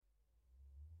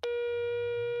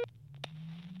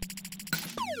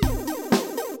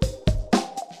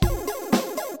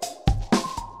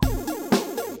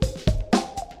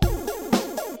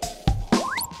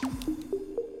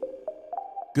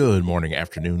Good morning,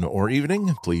 afternoon, or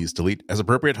evening. Please delete as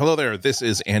appropriate. Hello there. This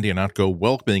is Andy Ihnatko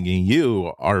welcoming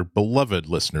you, our beloved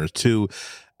listeners, to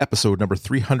episode number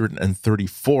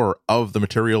 334 of the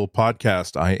Material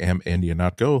Podcast. I am Andy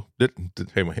Ihnatko. Did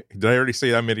I already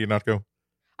say I'm Andy Ihnatko?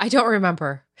 I don't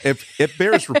remember. It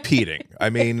bears repeating.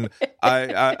 I mean,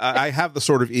 I have the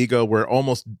sort of ego where it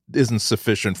almost isn't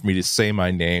sufficient for me to say my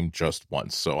name just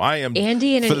once. So I am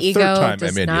Andy and for an the ego third time,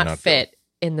 does I'm Andy not Ihnatko. fit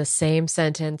in the same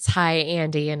sentence. Hi,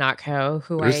 Andy Ihnatko,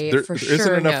 who There for isn't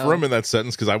sure enough know. room in that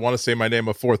sentence because I want to say my name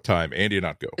a fourth time, Andy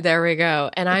Ihnatko. There we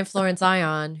go. And I'm Florence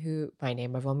Ion, who my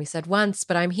name I've only said once,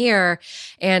 but I'm here.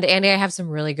 And Andy, I have some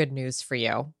really good news for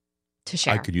you to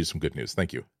share. I could use some good news.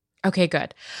 Thank you. Okay,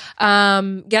 good.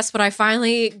 Guess what I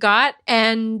finally got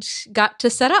to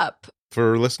set up?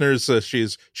 For listeners, she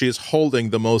is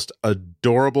holding the most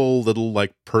adorable little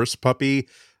like purse puppy.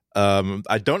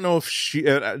 I don't know if she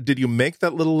did you make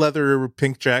that little leather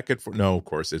pink jacket for? No, of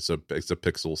course it's a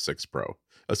Pixel 6 Pro.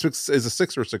 Is a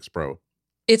 6 or 6 Pro?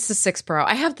 It's the 6 Pro.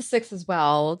 I have the 6 as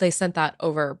well. They sent that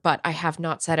over, but I have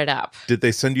not set it up. Did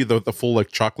they send you the full like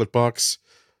chocolate box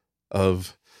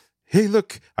of? Hey,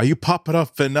 look, are you popping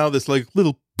up? And now this like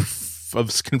little poof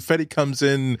of confetti comes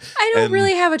in. I don't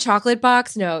really have a chocolate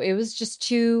box. No, it was just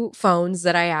 2 phones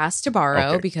that I asked to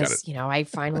borrow because,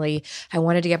 I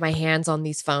wanted to get my hands on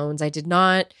these phones. I did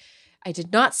not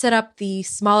set up the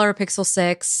smaller Pixel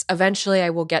 6. Eventually I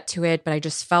will get to it, but I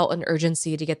just felt an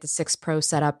urgency to get the 6 Pro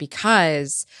set up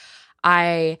because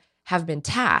I have been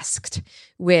tasked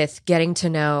with getting to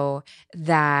know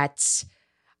that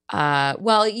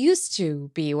it used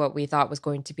to be what we thought was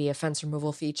going to be a fence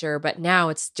removal feature, but now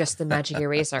it's just the Magic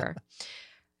Eraser.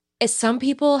 Some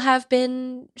people have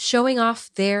been showing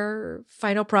off their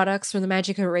final products from the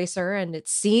Magic Eraser, and it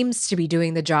seems to be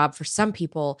doing the job for some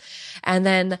people. And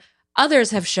then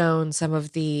others have shown some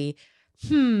of the,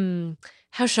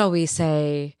 how shall we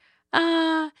say,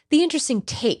 the interesting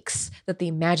takes that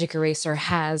the Magic Eraser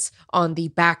has on the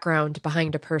background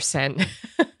behind a person.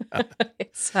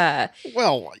 It's a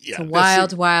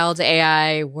wild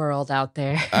AI world out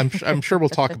there. I'm sure we'll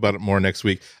talk about it more next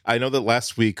week. I know that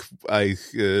last week I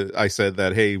said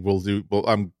that, hey, I'm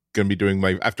going to be doing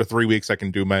after 3 weeks I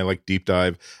can do my like deep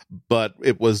dive, but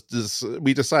it was just,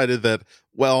 we decided that,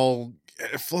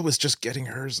 Flo is just getting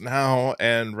hers now,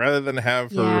 and rather than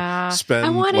have her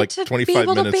spend like 25 minutes, I wanted to be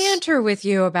able to banter with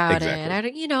you about it.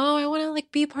 I want to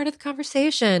like be part of the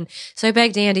conversation. So I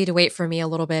begged Andy to wait for me a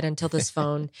little bit until this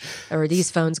phone or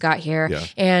these phones got here. Yeah.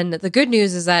 And the good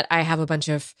news is that I have a bunch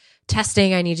of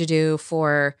testing I need to do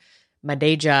for my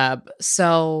day job.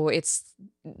 So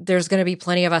there's going to be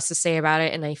plenty of us to say about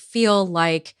it, and I feel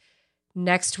like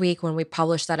next week when we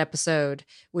publish that episode,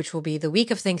 which will be the week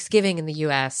of Thanksgiving in the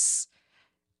US,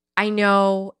 I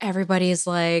know everybody's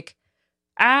like,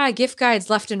 gift guides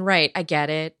left and right. I get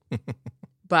it.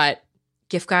 But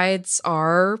gift guides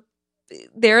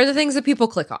they're the things that people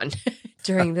click on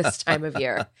during this time of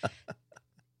year.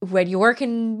 When you work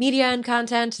in media and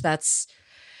content, that's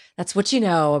what you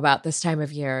know about this time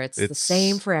of year. It's the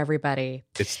same for everybody.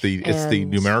 It's the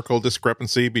numerical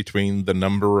discrepancy between the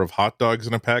number of hot dogs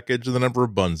in a package and the number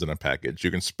of buns in a package.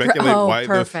 You can speculate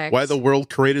why the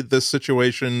world created this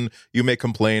situation. You may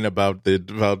complain about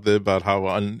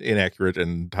how inaccurate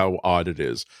and how odd it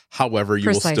is. However, you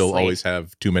will still always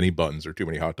have too many buns or too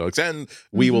many hot dogs, and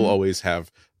we will always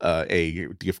have a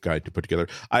gift guide to put together.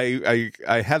 I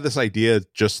had this idea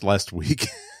just last week.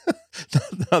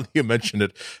 Now that you mentioned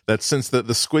it, that since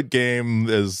the Squid Game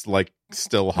is like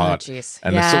still hot,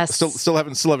 and I still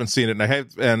haven't seen it,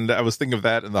 and I was thinking of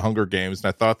that in the Hunger Games, and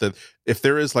I thought that if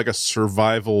there is like a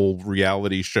survival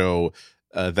reality show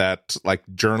that like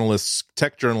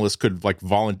tech journalists could like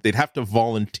they'd have to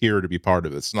volunteer to be part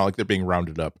of it. It's not like they're being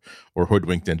rounded up or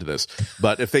hoodwinked into this,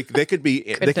 but if they could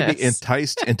be they could be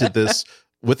enticed into this.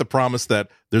 With the promise that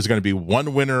there's going to be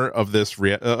one winner of this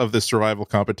survival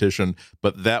competition,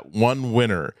 but that one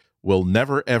winner will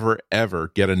never, ever,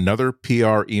 ever get another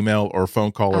PR email or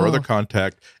phone call or other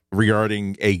contact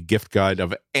regarding a gift guide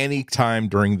of any time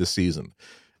during the season.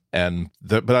 And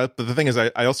but the thing is, I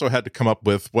also had to come up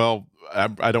with,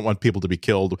 I don't want people to be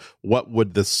killed. What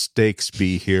would the stakes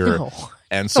be here? No.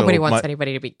 And so nobody wants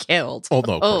anybody to be killed. Oh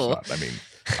no, of course not. I mean.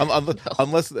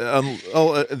 Unless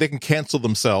they can cancel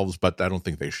themselves, but I don't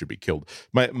think they should be killed.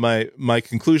 My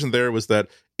conclusion there was that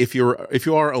if you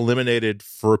are eliminated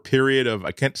for a period of,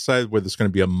 I can't decide whether it's going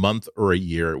to be a month or a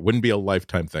year. It wouldn't be a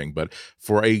lifetime thing, but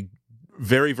for a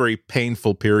very, very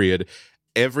painful period,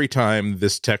 every time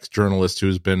this tech journalist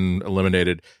who's been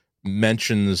eliminated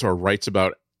mentions or writes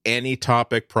about any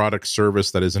topic, product,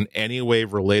 service that is in any way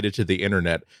related to the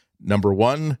internet, number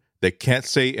one, They can't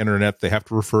say internet. They have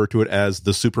to refer to it as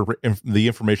the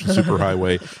information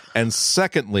superhighway. And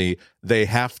secondly, they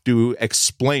have to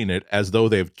explain it as though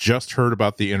they've just heard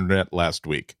about the internet last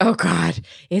week. Oh, God.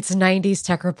 It's 90s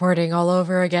tech reporting all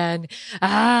over again.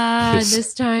 And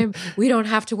this time we don't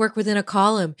have to work within a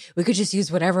column. We could just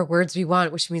use whatever words we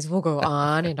want, which means we'll go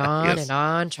on and on and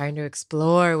on, trying to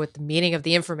explore what the meaning of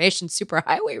the information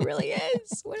superhighway really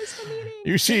is. What is the meaning?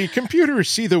 You see, computers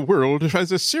see the world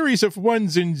as a series of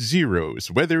ones and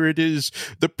zeros, whether it is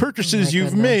the purchases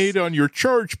you've made on your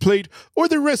charge plate or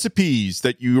the recipes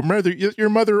that your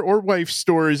mother or wife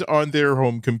stores on their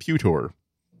home computer.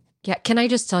 Yeah, can I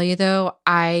just tell you, though,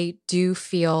 I do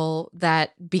feel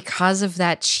that because of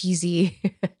that cheesy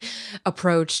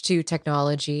approach to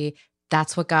technology,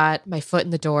 that's what got my foot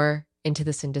in the door into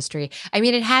this industry. I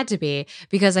mean, it had to be,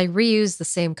 because I reused the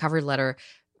same cover letter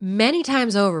many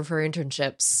times over for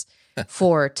internships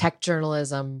for tech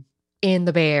journalism in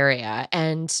the Bay Area,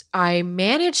 and I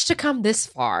managed to come this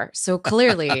far. So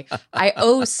clearly, I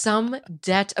owe some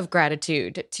debt of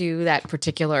gratitude to that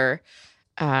particular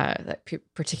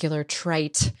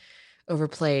trite,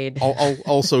 overplayed.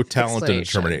 Also, talent and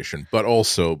determination, but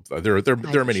also there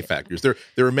are many factors. There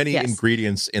are many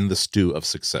ingredients in the stew of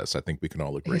success. I think we can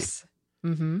all agree. Yes.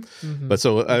 Mm-hmm, mm-hmm. But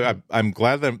so I'm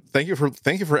glad that thank you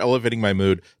for elevating my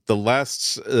mood. The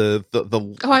last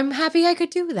I'm happy I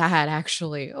could do that,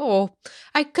 actually.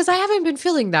 Because I haven't been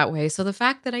feeling that way. So the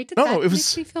fact that I did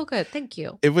makes me feel good. Thank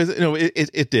you. It was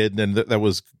it did, and that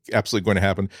was absolutely going to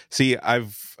happen. See,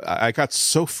 I got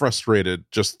so frustrated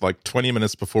just like 20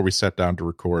 minutes before we sat down to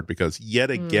record, because yet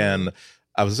again.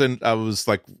 I'm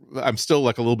still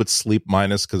like a little bit sleep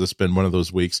minus because it's been one of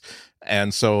those weeks.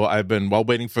 And so I've been, while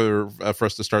waiting for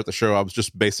us to start the show, I was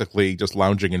just basically just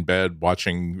lounging in bed,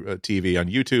 watching TV on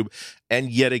YouTube.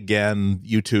 And yet again, the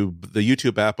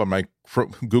YouTube app on my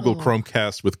Google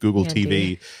Chromecast with Google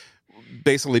TV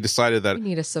basically decided that we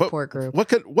need a support group.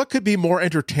 What could be more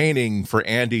entertaining for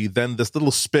Andy than this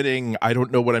little spinning, I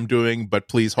don't know what I'm doing, but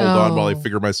please hold on while I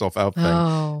figure myself out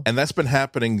thing. And that's been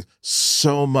happening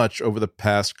so much over the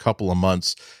past couple of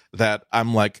months that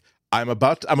I'm like, I'm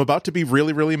about to be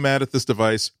really, really mad at this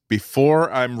device before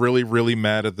I'm really, really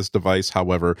mad at this device,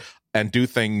 however, and do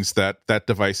things that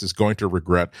device is going to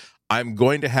regret. I'm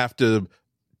going to have to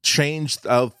change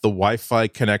out the Wi-Fi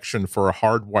connection for a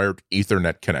hardwired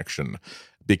Ethernet connection,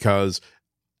 because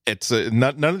it's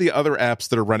none of the other apps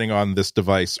that are running on this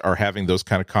device are having those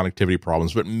kind of connectivity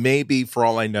problems. But maybe, for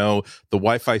all I know, the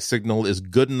Wi-Fi signal is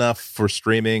good enough for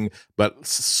streaming, but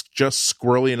just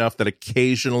squirrely enough that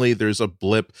occasionally there's a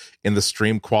blip in the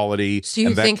stream quality, so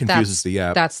and that confuses the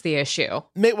app. That's the issue.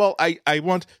 Well, I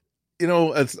want,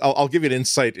 I'll give you an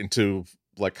insight into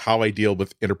like how I deal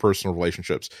with interpersonal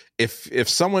relationships. If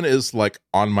someone is like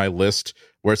on my list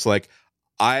where it's like,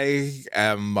 I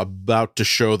am about to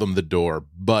show them the door,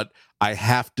 but I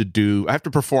have to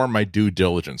perform my due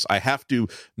diligence. I have to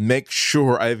make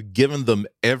sure I've given them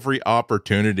every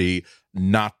opportunity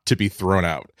not to be thrown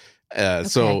out.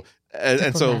 So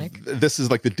this is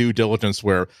like the due diligence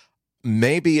where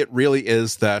maybe it really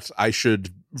is that I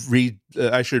should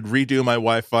redo my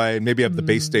Wi-Fi. Maybe have the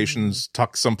base stations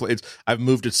tucked someplace. I've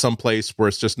moved it someplace where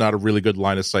it's just not a really good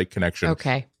line of sight connection.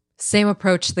 Okay. Same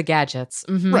approach to the gadgets.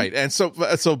 Mm-hmm. Right. And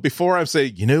so before I say,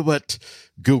 you know what,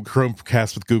 Google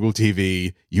Chromecast with Google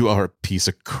TV, you are a piece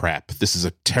of crap. This is a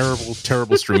terrible,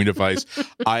 terrible streaming device.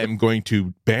 I am going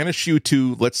to banish you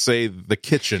to, let's say, the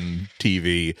kitchen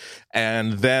TV.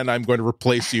 And then I'm going to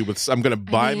replace you with, I'm going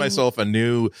to buy myself a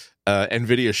new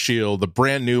NVIDIA Shield, the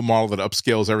brand new model that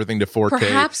upscales everything to 4K.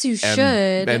 Perhaps you should.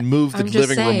 And move the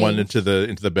living room one into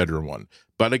the bedroom one.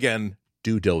 But again,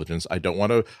 due diligence. I don't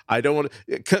want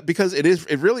to, because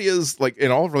it really is like in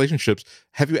all relationships.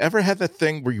 Have you ever had that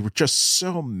thing where you were just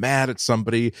so mad at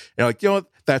somebody and you're like, you know what,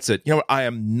 that's it. You know what, I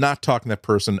am not talking to that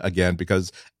person again,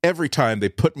 because every time they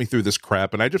put me through this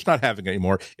crap and I'm just not having it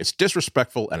anymore. It's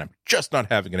disrespectful and I'm just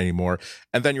not having it anymore.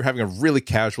 And then you're having a really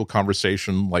casual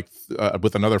conversation like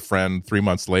with another friend 3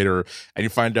 months later, and you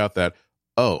find out that,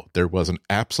 oh, there was an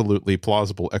absolutely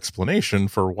plausible explanation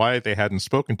for why they hadn't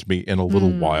spoken to me in a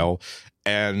little while.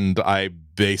 And I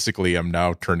basically am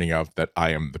now turning out that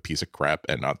I am the piece of crap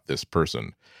and not this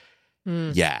person.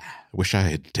 Yeah. Wish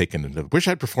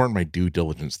I'd performed my due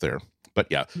diligence there. But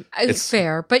yeah, it's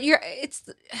fair. But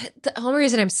the only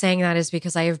reason I'm saying that is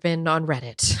because I have been on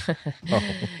Reddit.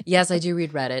 Yes, I do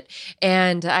read Reddit,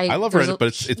 and I love Reddit,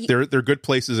 but they're good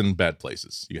places and bad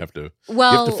places. You have to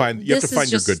find your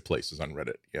good places on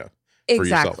Reddit. Yeah.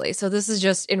 Exactly. So this is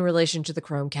just in relation to the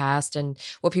Chromecast, and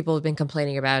what people have been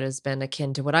complaining about has been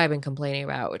akin to what I've been complaining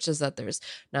about, which is that there's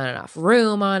not enough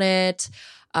room on it.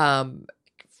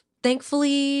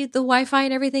 thankfully the Wi-Fi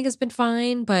and everything has been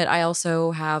fine, but I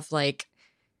also have like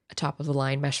a top of the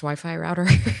line mesh Wi-Fi router.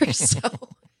 So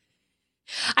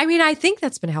I mean, I think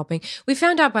that's been helping. We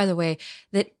found out, by the way,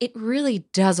 that it really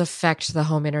does affect the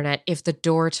home internet if the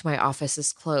door to my office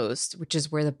is closed, which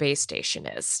is where the base station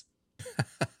is.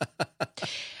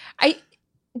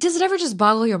 Does it ever just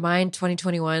boggle your mind,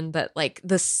 2021, that like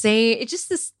it's just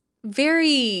this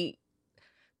very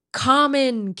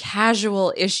common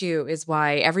casual issue is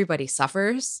why everybody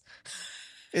suffers?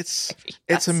 It's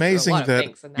amazing that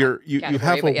you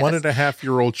have a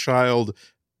 1.5-year-old child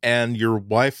and your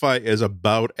Wi-Fi is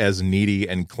about as needy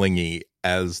and clingy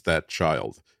as that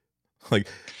child. Like,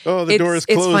 oh, the door is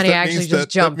closed. It's funny,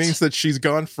 that means that she's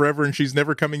gone forever and she's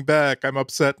never coming back. I'm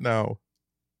upset now.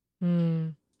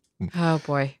 Oh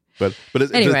boy. But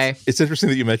anyway, it's interesting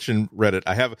that you mentioned Reddit.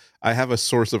 I have a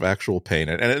source of actual pain,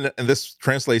 and this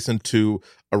translates into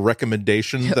a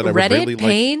recommendation that I would really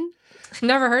pain? like.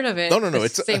 Never heard of it. No.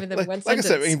 It's like I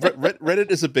said. I mean,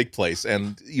 Reddit is a big place,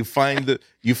 and you find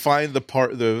the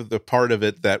part of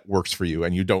it that works for you,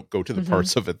 and you don't go to the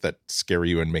parts of it that scare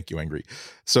you and make you angry.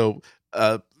 So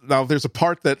now there's a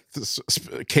part that,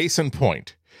 case in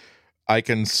point, I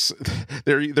can.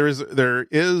 There is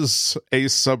a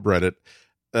subreddit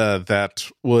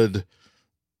that would.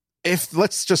 If,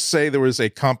 let's just say, there was a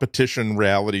competition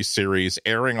reality series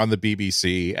airing on the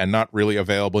BBC and not really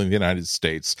available in the United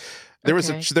States, there was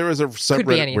a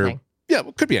subreddit where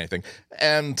it could be anything,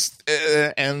 and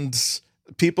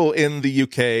people in the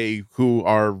UK who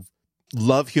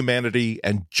love humanity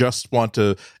and just want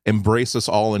to embrace us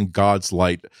all in God's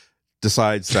light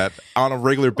decides that on a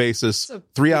regular basis,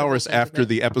 3 hours after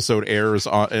the episode airs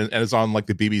and is on like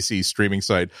the BBC streaming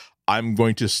site, I'm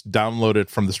going to download it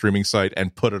from the streaming site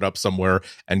and put it up somewhere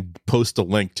and post a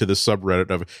link to the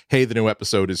subreddit of, hey, the new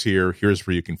episode is here. Here's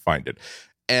where you can find it.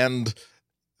 And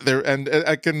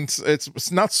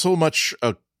it's not so much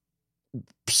a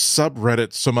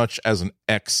subreddit so much as an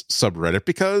X subreddit,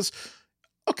 because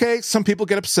okay, some people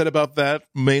get upset about that,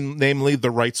 namely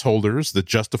the rights holders, the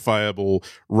justifiable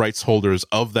rights holders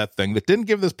of that thing that didn't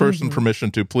give this person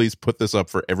permission to please put this up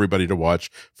for everybody to watch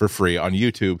for free on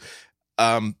YouTube.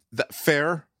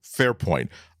 Fair point.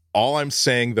 All I'm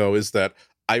saying, though, is that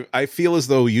I feel as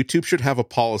though YouTube should have a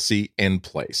policy in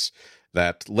place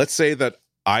that, let's say that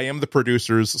I am the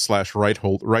producers /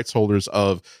 rights holders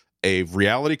of a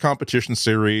reality competition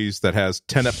series that has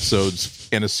 10 episodes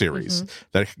in a series.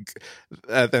 Then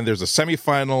there's a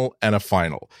semifinal and a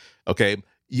final. Okay.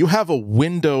 You have a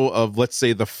window of, let's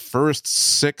say, the first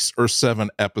 6 or 7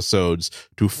 episodes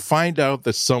to find out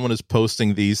that someone is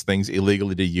posting these things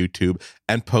illegally to YouTube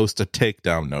and post a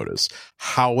takedown notice.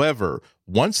 However,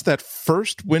 once that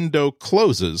first window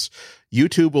closes,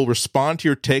 YouTube will respond to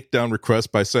your takedown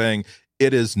request by saying,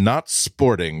 it is not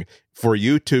sporting for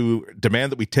you to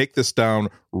demand that we take this down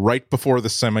right before the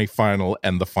semifinal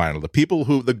and the final.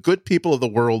 The good people of the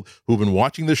world who've been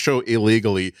watching the show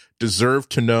illegally deserve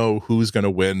to know who's going to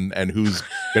win and who's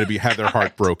going to have their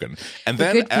heart broken. And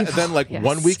then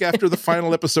 1 week after the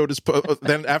final episode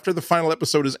after the final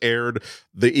episode is aired,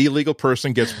 the illegal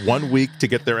person gets 1 week to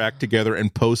get their act together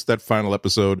and post that final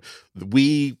episode.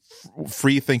 We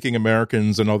free-thinking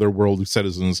Americans and other world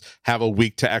citizens have a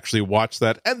week to actually watch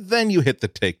that, and then you hit the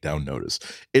takedown notice.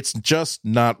 It's just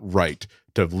not right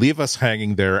to leave us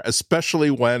hanging there, especially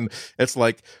when it's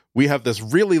like we have this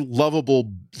really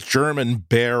lovable German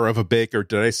bear of a baker.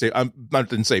 I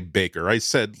didn't say baker. I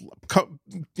said,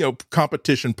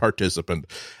 competition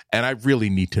participant. And I really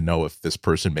need to know if this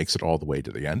person makes it all the way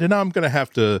to the end. And I'm going to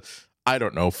have to, I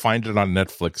don't know, find it on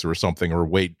Netflix or something, or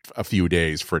wait a few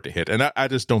days for it to hit. And I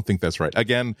just don't think that's right.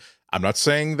 Again, I'm not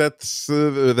saying that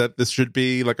this should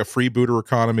be like a freebooter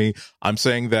economy. I'm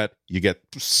saying that you get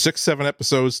 6-7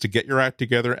 episodes to get your act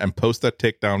together and post that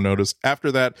takedown notice.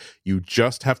 After that, you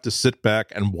just have to sit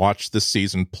back and watch the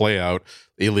season play out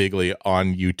illegally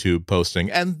on YouTube posting,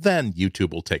 and then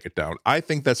YouTube will take it down. I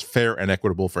think that's fair and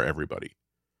equitable for everybody.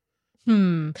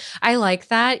 I like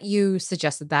that you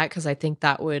suggested that, because I think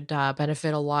that would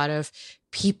benefit a lot of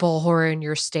people who are in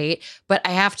your state. But I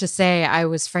have to say, I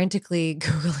was frantically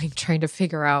Googling trying to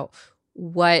figure out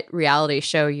what reality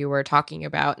show you were talking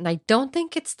about. And I don't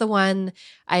think it's the one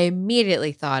I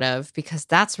immediately thought of, because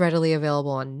that's readily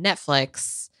available on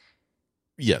Netflix.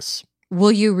 Yes.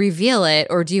 Will you reveal it,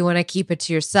 or do you want to keep it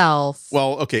to yourself?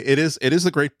 Well, okay, it is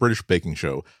the Great British Baking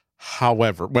Show.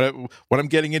 However, what I'm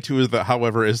getting into is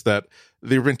that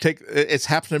it's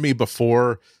happened to me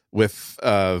before with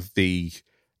the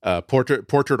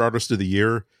Portrait Artist of the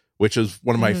Year, which is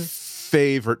one of my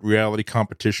favorite reality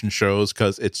competition shows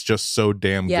because it's just so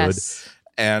damn good.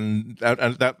 and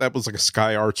that was like a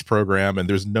Sky Arts program, and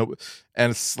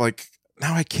it's like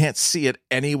now I can't see it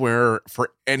anywhere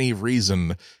for any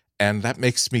reason, and that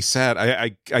makes me sad.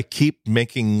 I keep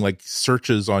making like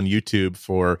searches on YouTube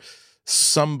for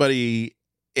somebody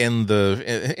in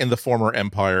the former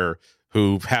Empire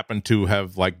who happened to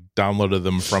have like downloaded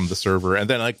them from the server, and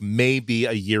then like maybe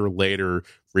a year later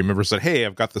remembers that, hey,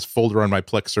 I've got this folder on my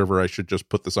Plex server, I should just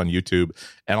put this on YouTube,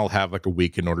 and I'll have like a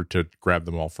week in order to grab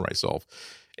them all for myself.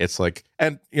 It's like,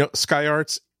 and Sky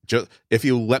Arts, just if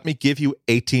you let me give you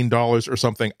 $18 or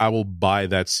something, I will buy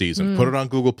that season. Put it on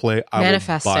Google Play. I will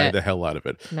buy the hell out of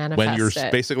it. When you're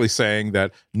basically saying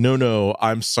that, no,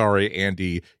 I'm sorry,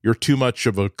 Andy, you're too much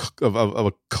of a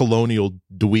colonial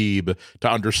dweeb to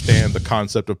understand the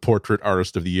concept of Portrait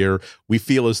Artist of the Year. We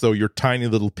feel as though your tiny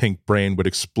little pink brain would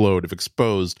explode if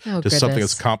exposed to something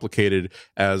as complicated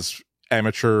as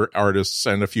amateur artists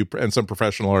and some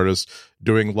professional artists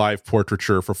doing live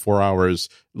portraiture for 4 hours,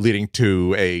 leading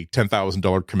to a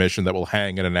 $10,000 commission that will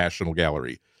hang in a national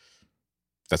gallery.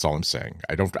 That's all I'm saying.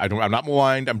 I'm not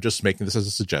maligned. I'm just making this as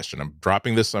a suggestion. I'm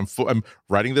dropping this. I'm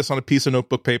writing this on a piece of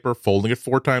notebook paper, folding it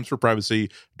 4 times for privacy,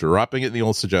 dropping it in the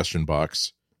old suggestion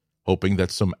box, hoping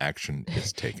that some action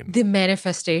is taken. The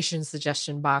manifestation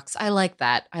suggestion box. I like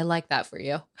that. I like that for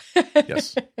you.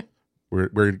 Yes. We're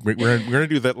gonna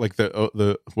do that, like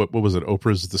the what was it?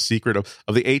 Oprah's The Secret of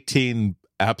the 18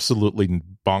 absolutely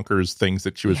bonkers things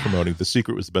that she was promoting. The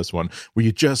Secret was the best one, where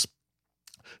you just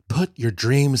put your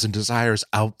dreams and desires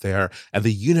out there, and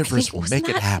the universe will make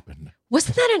it happen.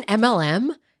 Wasn't that an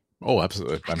MLM? Oh,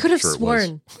 absolutely! I could have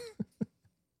sworn.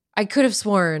 I could have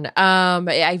sworn.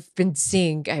 I've been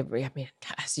seeing. I mean,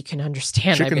 as you can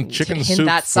understand, chicken soup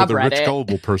that subreddit. For the rich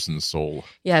gullible person's soul.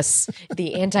 Yes,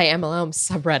 the anti-MLM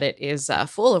subreddit is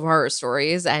full of horror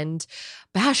stories and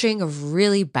bashing of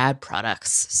really bad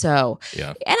products. So,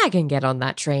 and I can get on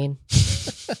that train.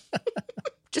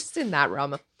 Just in that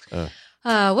realm.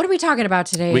 What are we talking about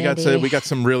today? We got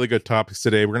some really good topics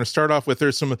today. We're going to start off with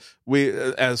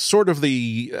as sort of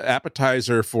the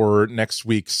appetizer for next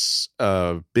week's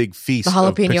big feast. The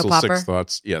jalapeno of Pixel popper. 6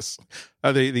 thoughts. Yes,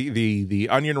 the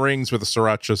onion rings with the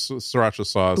sriracha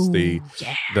sauce. Ooh,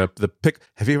 the pick.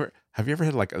 Have you ever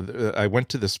had like I went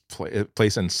to this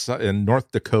place in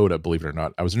North Dakota, believe it or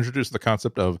not. I was introduced to the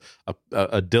concept of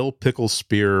a dill pickle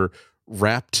spear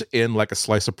wrapped in like a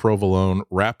slice of provolone,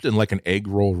 wrapped in like an egg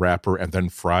roll wrapper, and then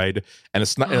fried. And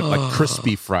it's not like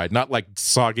crispy fried, not like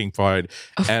sogging fried.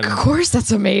 Of course,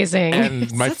 that's amazing.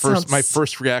 And my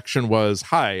first reaction was,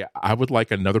 "Hi, I would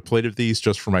like another plate of these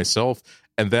just for myself."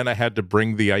 And then I had to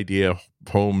bring the idea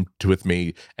home with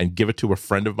me and give it to a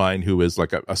friend of mine who is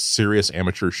like a serious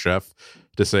amateur chef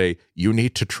to say, you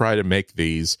need to try to make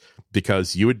these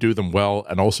because you would do them well.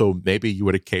 And also maybe you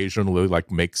would occasionally like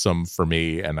make some for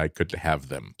me and I could have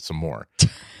them some more.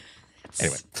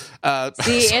 Anyway.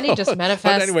 Andy just manifests.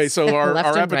 But anyway, so our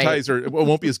appetizer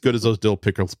won't be as good as those dill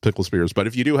pickle spears. But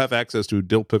if you do have access to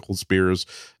dill pickle spears,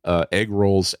 egg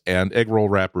rolls and egg roll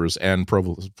wrappers and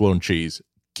provolone cheese,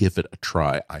 give it a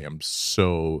try. I am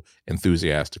so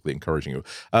enthusiastically encouraging you.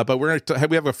 But we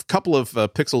have a couple of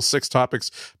Pixel 6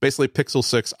 topics, basically Pixel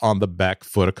 6 on the back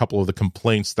foot, a couple of the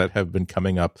complaints that have been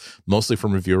coming up, mostly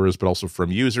from reviewers, but also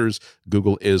from users.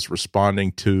 Google is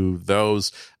responding to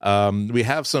those. We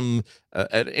have some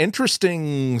an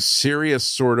interesting, serious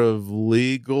sort of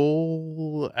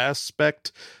legal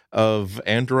aspect of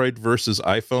Android versus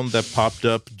iPhone that popped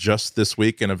up just this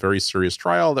week in a very serious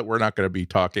trial that we're not going to be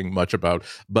talking much about.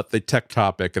 But the tech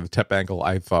topic and the tech angle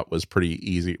I thought was pretty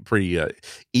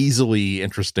easily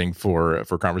interesting for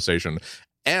conversation.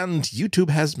 And YouTube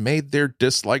has made their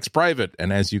dislikes private.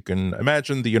 And as you can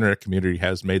imagine, the internet community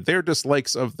has made their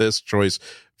dislikes of this choice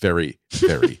very,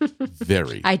 very,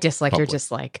 very I dislike public. Your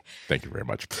dislike. Thank you very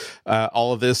much.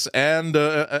 All of this and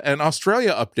an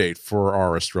Australia update for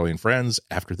our Australian friends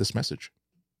after this message.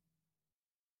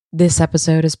 This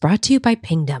episode is brought to you by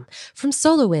Pingdom from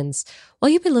SolarWinds.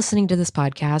 While you've been listening to this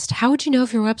podcast, how would you know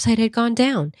if your website had gone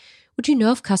down? Would you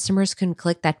know if customers couldn't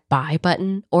click that buy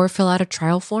button or fill out a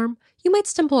trial form? You might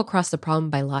stumble across the problem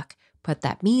by luck, but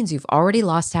that means you've already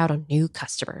lost out on new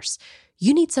customers.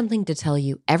 You need something to tell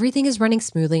you everything is running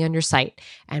smoothly on your site,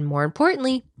 and more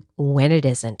importantly, when it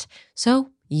isn't. So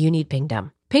you need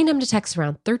Pingdom. Pingdom detects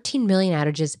around 13 million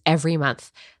outages every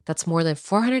month. That's more than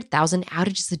 400,000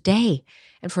 outages a day.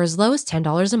 And for as low as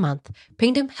 $10 a month,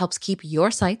 Pingdom helps keep your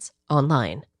sites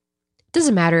online. It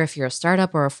doesn't matter if you're a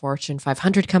startup or a Fortune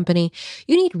 500 company,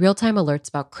 you need real-time alerts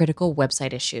about critical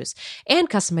website issues and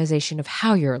customization of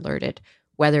how you're alerted,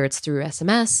 whether it's through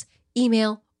SMS,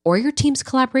 email, or your team's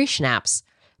collaboration apps.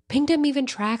 Pingdom even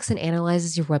tracks and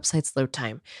analyzes your website's load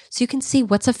time, so you can see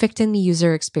what's affecting the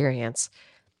user experience.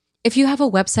 If you have a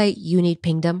website you need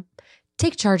Pingdom,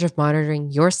 take charge of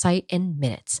monitoring your site in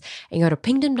minutes and go to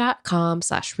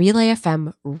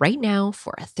pingdom.com/relayfm right now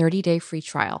for a 30-day free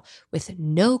trial with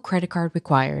no credit card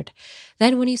required.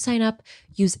 Then when you sign up,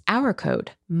 use our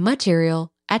code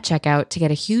MATERIAL at checkout to get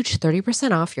a huge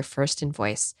 30% off your first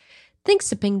invoice. Thanks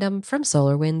to Pingdom from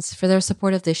SolarWinds for their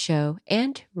support of this show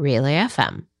and Relay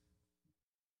FM.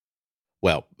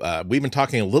 Well, we've been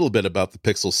talking a little bit about the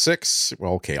Pixel 6.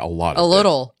 Well, okay, a lot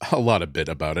bit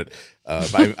about it.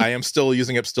 I am still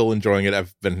using it, still enjoying it.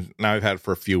 I've had it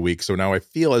for a few weeks, so now I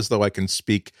feel as though I can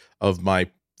speak of my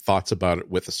thoughts about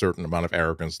it with a certain amount of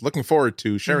arrogance. Looking forward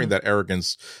to sharing that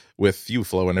arrogance with you,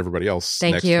 Flo, and everybody else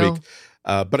next week.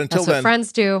 But until then,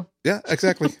 friends do. Yeah,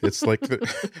 exactly. It's like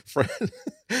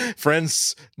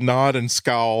friends nod and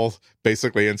scowl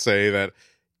basically and say that,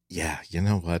 yeah, you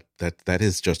know what? That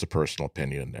is just a personal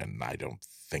opinion, and I don't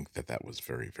think that was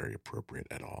very, very appropriate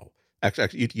at all.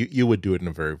 Actually, you would do it in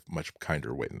a very much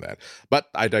kinder way than that. But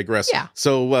I digress. Yeah.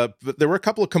 So there were a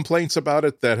couple of complaints about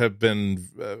it that have been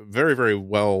very, very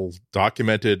well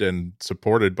documented and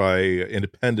supported by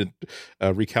independent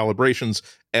recalibrations.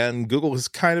 And Google has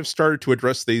kind of started to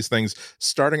address these things,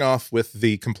 starting off with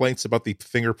the complaints about the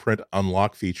fingerprint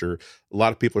unlock feature. A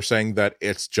lot of people are saying that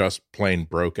it's just plain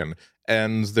broken.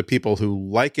 And the people who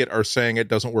like it are saying it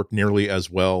doesn't work nearly as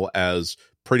well as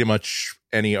pretty much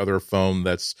any other phone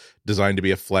that's designed to be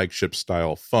a flagship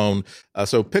style phone.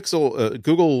 So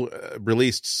Google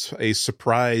released a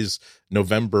surprise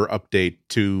November update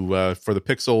for the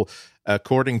Pixel.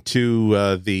 According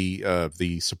to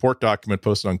the support document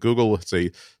posted on Google, it's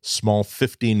a small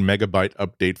 15 megabyte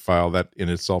update file that in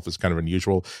itself is kind of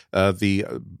unusual.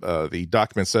 The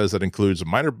document says that includes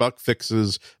minor bug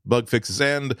fixes,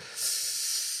 and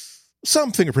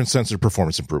some fingerprint sensor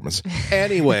performance improvements.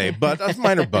 Anyway, but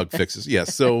minor bug fixes.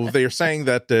 Yes. So they are saying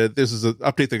that this is an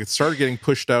update that started getting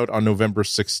pushed out on November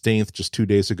 16th, just 2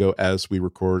 days ago as we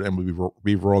record, and we'll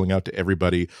be rolling out to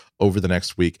everybody over the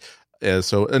next week.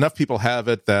 So enough people have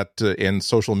it that in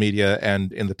social media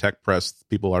and in the tech press,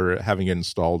 people are having it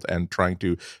installed and trying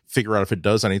to figure out if it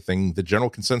does anything. The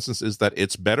general consensus is that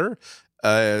it's better.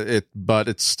 But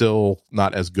it's still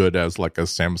not as good as like a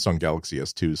Samsung Galaxy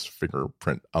S2's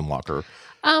fingerprint unlocker.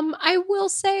 I will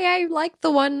say I like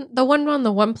the one on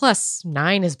the OnePlus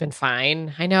 9 has been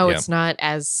fine. I know it's not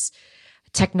as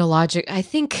technological. I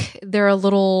think they're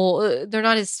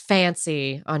not as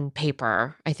fancy on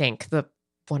paper. I think the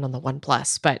one on the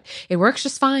OnePlus, but it works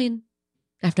just fine.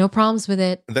 I have no problems with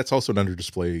it. And that's also an under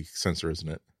display sensor, isn't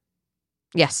it?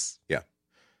 Yes. Yeah.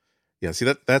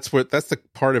 See, that's the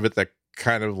part of it that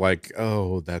kind of like,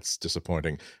 oh, that's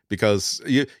disappointing, because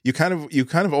you kind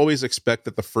of always expect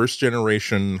that the first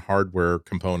generation hardware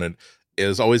component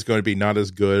is always going to be not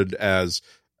as good as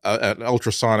an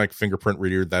ultrasonic fingerprint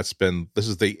reader. This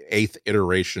is the 8th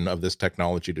iteration of this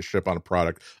technology to ship on a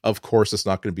product. Of course, it's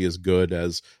not going to be as good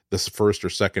as this first or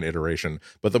second iteration.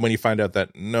 But then when you find out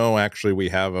that, no, actually we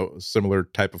have a similar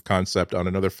type of concept on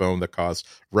another phone that costs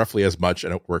roughly as much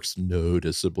and it works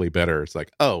noticeably better, it's like,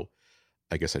 oh,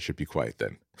 I guess I should be quiet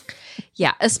then.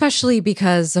 Yeah, especially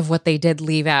because of what they did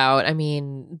leave out. I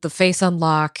mean, the face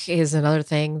unlock is another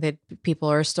thing that people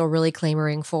are still really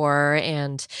clamoring for,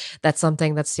 and that's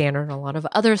something that's standard on a lot of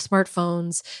other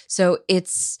smartphones. So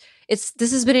this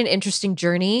has been an interesting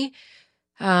journey.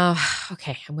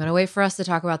 Okay, I'm going to wait for us to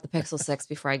talk about the Pixel 6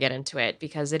 before I get into it,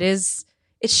 because it's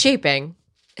shaping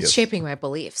my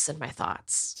beliefs and my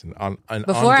thoughts. It's an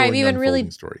before I've even really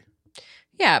story.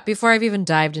 Yeah, before I've even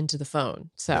dived into the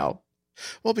phone. So,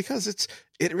 well, because it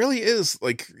really is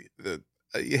like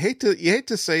you hate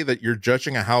to say that you're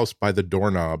judging a house by the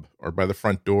doorknob or by the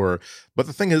front door, but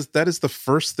the thing is that is the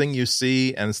first thing you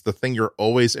see, and it's the thing you're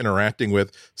always interacting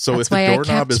with. So that's if the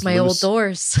doorknob is my loose, old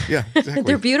doors, yeah, exactly.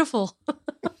 They're beautiful.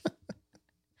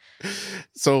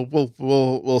 So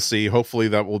we'll see. Hopefully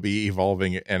that will be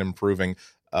evolving and improving.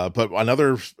 But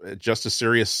another just as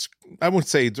serious, I wouldn't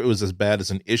say it was as bad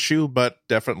as an issue, but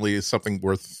definitely something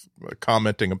worth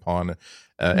commenting upon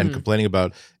and complaining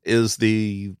about, is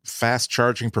the fast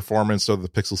charging performance of the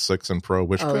Pixel 6 and Pro,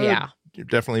 which could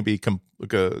definitely be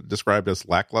described as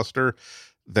lackluster.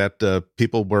 That a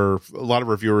lot of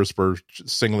reviewers were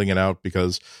singling it out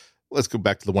because, let's go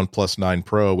back to the OnePlus 9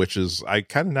 Pro, which is, I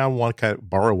kind of now want to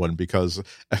borrow one, because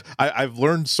I've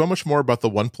learned so much more about the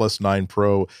OnePlus 9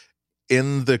 Pro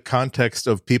in the context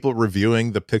of people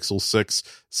reviewing the Pixel 6,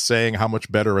 saying how much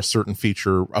better a certain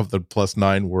feature of the Plus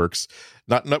 9 works.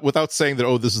 not without saying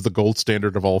that, this is the gold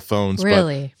standard of all phones.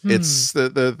 Really? But it's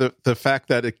the fact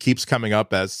that it keeps coming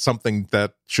up as something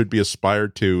that should be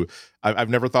aspired to. I've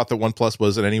never thought that OnePlus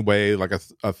was in any way like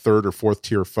a third or fourth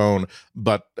tier phone,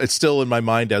 but it's still in my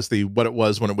mind as what it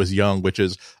was when it was young, which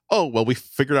is, we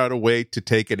figured out a way to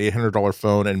take an $800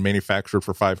 phone and manufacture it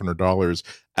for $500,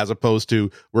 as opposed to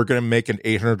we're going to make an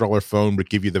 $800 phone but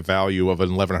give you the value of an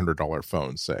 $1,100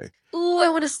 phone, say.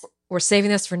 Ooh, we're saving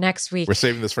this for next week. We're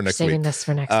saving this for next week.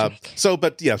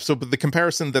 But the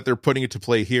comparison that they're putting into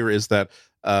play here is that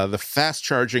the fast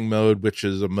charging mode, which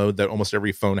is a mode that almost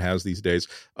every phone has these days,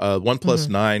 OnePlus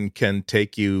 9 can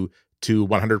take you to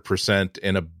 100%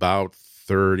 in about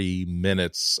 30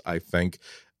 minutes, I think.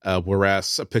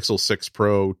 Whereas a Pixel 6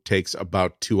 Pro takes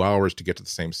about 2 hours to get to the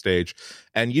same stage.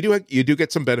 And you do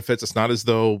get some benefits. It's not as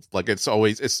though like it's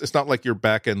not like you're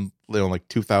back in like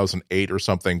 2008 or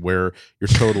something where you're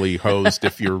totally hosed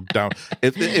if you're down.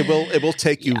 It will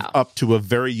take you up to a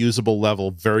very usable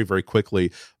level very, very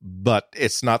quickly, but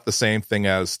it's not the same thing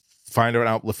as find an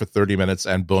outlet for 30 minutes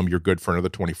and boom, you're good for another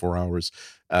 24 hours.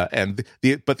 But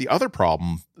the other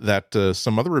problem that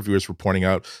some other reviewers were pointing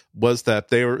out was that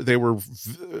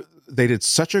they did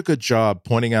such a good job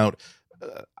pointing out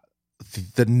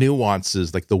the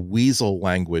nuances, like the weasel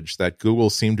language that Google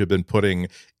seemed to have been putting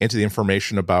into the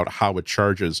information about how it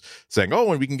charges, saying,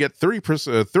 and we can get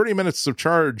 30 minutes of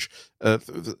charge,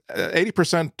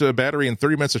 80% battery and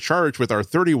 30 minutes of charge with our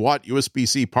 30-watt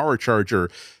USB-C power charger.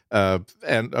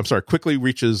 And I'm sorry, quickly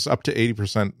reaches up to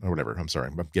 80% or whatever. I'm sorry,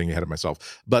 I'm getting ahead of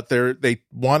myself. But they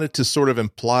wanted to sort of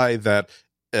imply that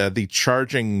the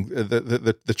charging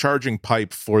the charging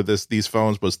pipe for these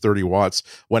phones was 30 watts,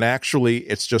 when actually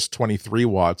it's just 23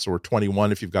 watts or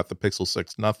 21 if you've got the Pixel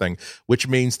 6 nothing, which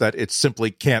means that it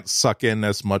simply can't suck in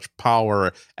as much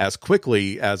power as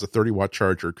quickly as a 30-watt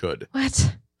charger could.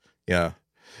 What? Yeah.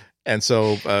 And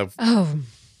so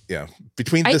yeah,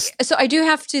 between this, so I do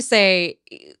have to say,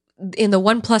 in the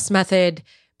OnePlus method,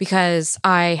 because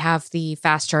I have the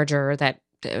fast charger that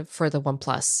for the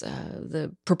OnePlus,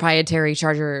 the proprietary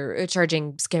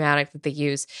charging schematic that they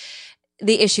use,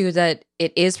 the issue that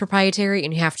it is proprietary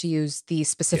and you have to use the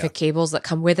specific cables that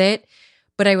come with it.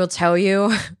 But I will tell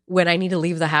you, when I need to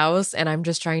leave the house and I'm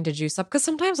just trying to juice up, because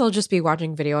sometimes I'll just be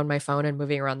watching video on my phone and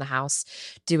moving around the house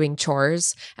doing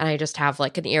chores, and I just have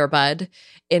like an earbud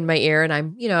in my ear and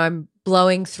I'm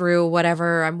blowing through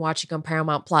whatever I'm watching on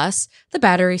Paramount Plus. The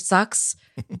battery sucks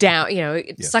down,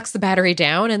 it sucks the battery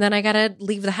down, and then I got to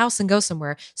leave the house and go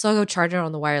somewhere. So I'll go charge it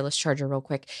on the wireless charger real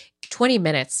quick. 20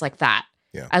 minutes like that.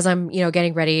 Yeah. As I'm,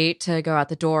 getting ready to go out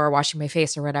the door, washing my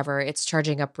face or whatever, it's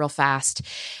charging up real fast.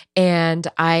 And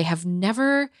I have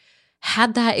never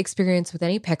had that experience with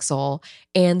any Pixel.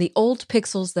 And the old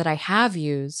Pixels that I have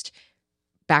used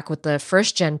back with the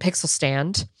first gen Pixel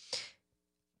stand,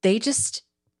 they just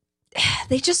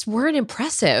weren't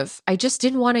impressive. I just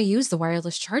didn't want to use the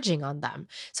wireless charging on them.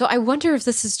 So I wonder if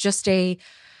this is just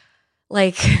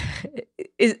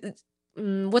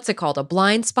what's it called? A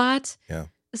blind spot? Yeah.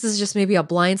 This is just maybe a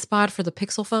blind spot for the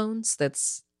Pixel phones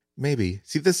that's maybe.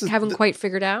 See, haven't quite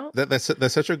figured out.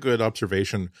 That's such a good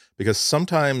observation, because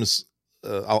sometimes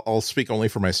I'll speak only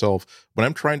for myself when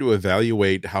I'm trying to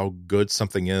evaluate how good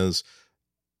something is,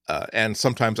 and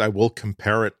sometimes I will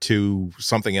compare it to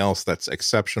something else that's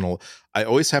exceptional. I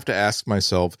always have to ask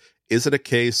myself: is it a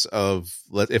case of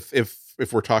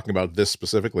if we're talking about this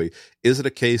specifically, is it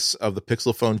a case of the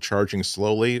Pixel phone charging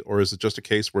slowly, or is it just a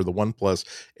case where the OnePlus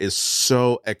is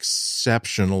so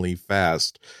exceptionally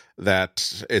fast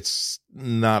that it's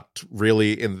not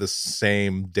really in the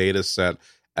same data set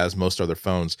as most other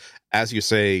phones? As you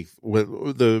say, one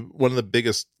of the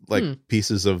biggest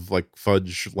pieces of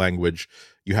fudge language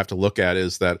you have to look at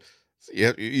is that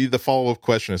the follow-up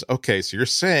question is, okay, so you're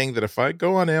saying that if I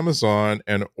go on Amazon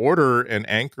and order an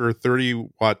Anker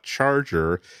 30-watt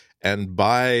charger and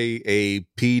buy a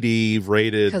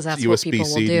PD-rated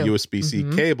USB-C to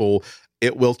USB-C cable,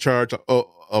 it will charge?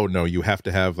 Oh no, you have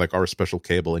to have our special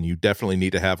cable, and you definitely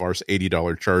need to have our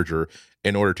 $80 charger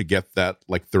in order to get that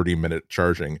 30-minute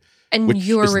charging. And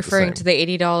you are referring to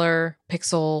the $80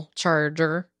 Pixel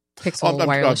charger.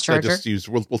 Wireless charger.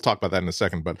 We'll talk about that in a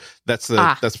second, but that's what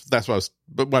I was.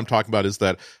 But what I'm talking about is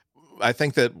that I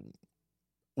think that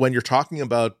when you're talking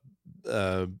about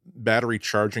battery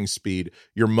charging speed,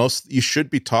 you should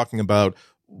be talking about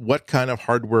what kind of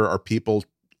hardware are people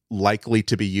likely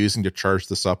to be using to charge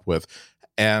this up with,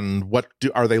 and what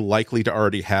are they likely to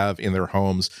already have in their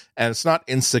homes. And it's not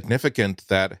insignificant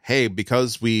that, hey,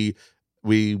 because we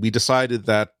decided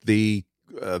that the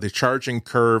charging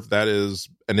curve that is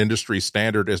an industry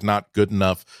standard is not good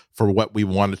enough for what we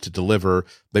wanted to deliver.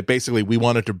 We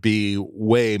wanted to be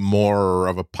way more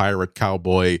of a pirate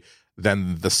cowboy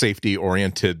than the safety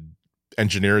oriented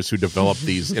engineers who develop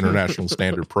these international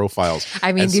standard profiles.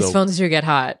 I mean, these phones do get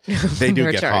hot. They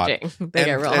do get charging. Hot. They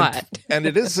get real hot. And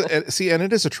it is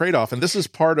a trade-off. And this is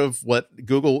part of what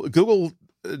Google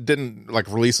didn't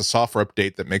release a software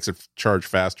update that makes it charge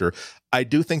faster. I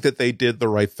do think that they did the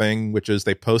right thing, which is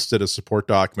they posted a support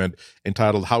document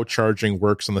entitled How Charging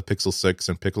Works on the Pixel 6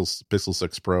 and Pixel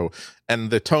 6 Pro.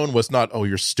 And the tone was not, oh,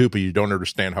 you're stupid, you don't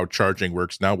understand how charging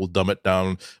works, now we'll dumb it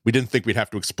down. We didn't think we'd have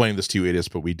to explain this to you idiots,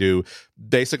 but we do.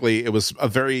 Basically, it was a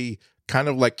very kind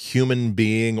of human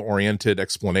being oriented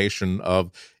explanation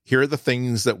of, here are the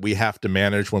things that we have to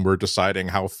manage when we're deciding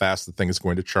how fast the thing is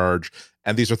going to charge.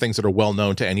 And these are things that are well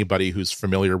known to anybody who's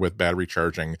familiar with battery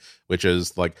charging, which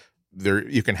is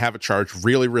you can have it charge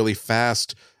really, really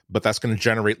fast, but that's going to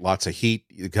generate lots of heat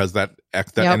because that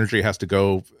energy has to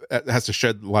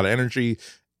shed a lot of energy.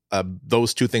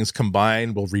 Those two things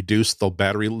combined will reduce the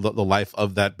life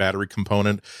of that battery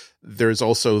component. There's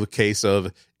also the case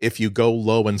of, if you go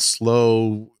low and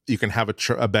slow, you can have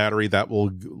a battery that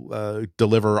will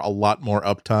deliver a lot more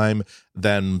uptime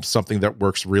than something that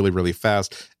works really, really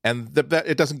fast. And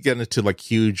it doesn't get into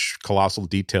huge, colossal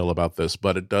detail about this,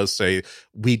 but it does say,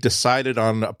 we decided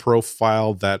on a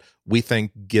profile that we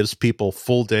think gives people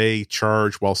full day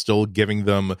charge while still giving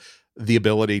them the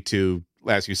ability to,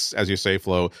 as you say,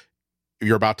 Flo,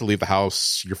 you're about to leave the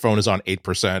house, your phone is on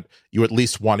 8%, you at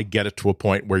least want to get it to a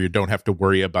point where you don't have to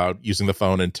worry about using the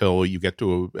phone until you get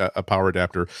to a power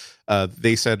adapter.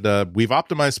 They said, we've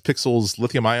optimized Pixel's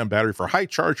lithium-ion battery for high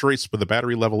charge rates, but the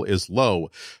battery level is low.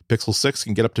 Pixel 6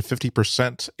 can get up to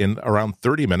 50% in around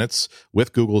 30 minutes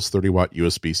with Google's 30-watt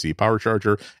USB-C power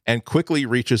charger, and quickly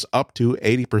reaches up to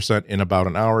 80% in about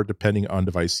an hour, depending on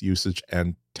device usage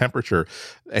and temperature.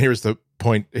 And here's the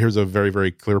point. Here's a very,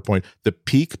 very clear point. The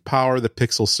peak power the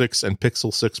Pixel 6 and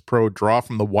Pixel 6 Pro draw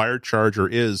from the wired charger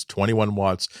is 21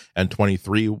 watts and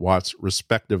 23 watts,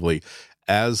 respectively.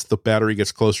 As the battery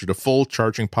gets closer to full,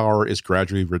 charging power is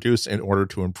gradually reduced in order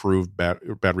to improve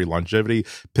battery longevity.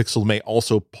 Pixel may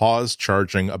also pause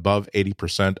charging above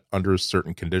 80% under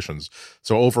certain conditions.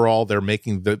 So overall, they're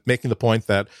making the point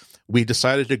that we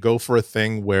decided to go for a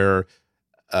thing where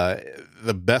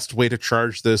the best way to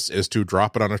charge this is to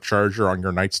drop it on a charger on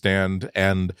your nightstand,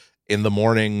 and in the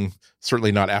morning,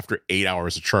 certainly not after 8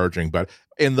 hours of charging, but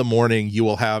in the morning, you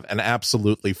will have an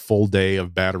absolutely full day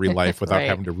of battery life without right.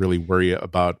 having to really worry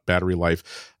about battery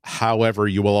life. However,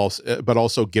 you will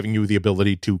also giving you the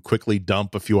ability to quickly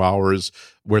dump a few hours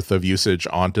worth of usage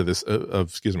onto this,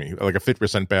 like a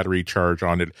 50% battery charge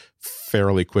on it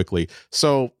fairly quickly.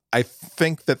 So I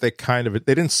think that they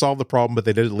didn't solve the problem, but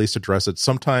they did at least address it.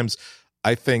 Sometimes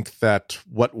I think that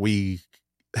what we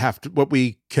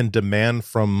can demand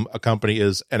from a company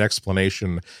is an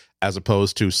explanation, as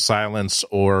opposed to silence,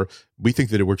 or we think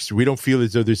that it works. We don't feel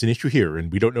as though there's an issue here,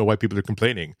 and we don't know why people are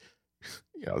complaining.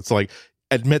 It's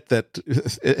admit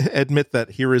that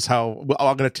here is how. Well,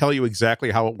 I'm going to tell you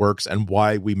exactly how it works and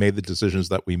why we made the decisions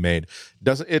that we made.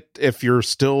 Doesn't it? If you're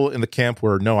still in the camp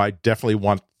where, no, I definitely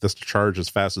want this to charge as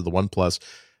fast as the OnePlus,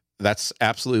 that's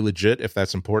absolutely legit if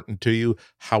that's important to you.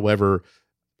 However,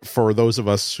 for those of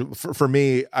us, for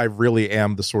me, I really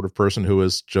am the sort of person who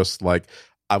is just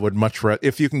I would much rather,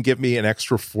 if you can give me an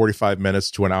extra 45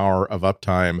 minutes to an hour of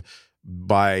uptime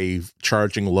by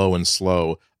charging low and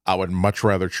slow, I would much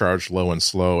rather charge low and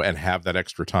slow and have that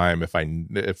extra time if I'm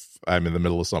in the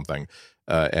middle of something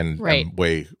and right.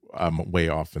 I'm way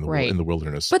off in the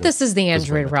wilderness. But this is the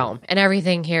Android realm, and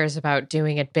everything here is about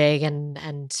doing it big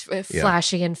and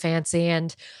flashy and fancy.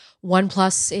 And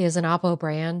OnePlus is an Oppo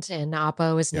brand, and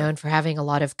Oppo is known for having a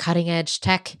lot of cutting edge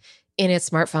tech in its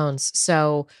smartphones.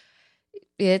 So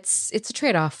it's a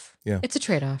trade-off. Yeah. It's a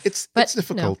trade-off. It's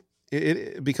difficult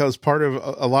because part of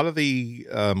a lot of the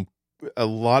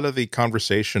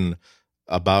conversation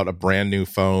about a brand new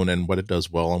phone and what it does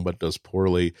well and what it does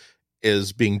poorly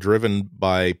is being driven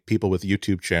by people with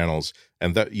YouTube channels,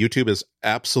 and that YouTube is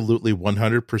absolutely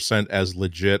 100% as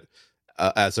legit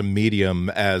as a medium,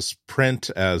 as print,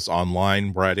 as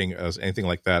online writing, as anything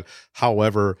like that.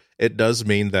 However, it does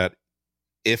mean that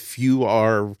if you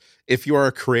are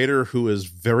a creator who is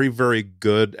very, very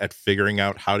good at figuring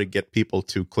out how to get people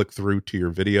to click through to your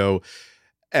video,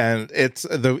 and it's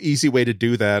the easy way to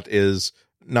do that is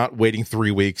not waiting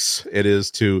 3 weeks. It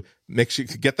is to make sure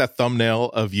you get that thumbnail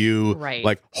of you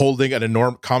holding an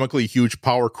enormous, comically huge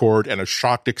power cord and a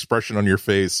shocked expression on your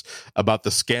face about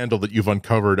the scandal that you've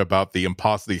uncovered about the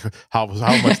how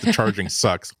much the charging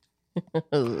sucks.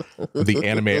 the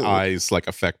anime eyes like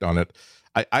effect on it.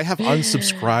 I have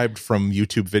unsubscribed from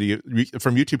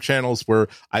YouTube channels where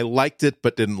I liked it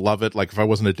but didn't love it. Like if I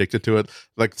wasn't addicted to it,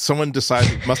 like someone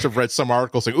must have read some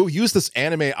article saying, "Oh, use this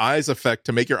anime eyes effect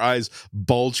to make your eyes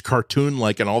bulge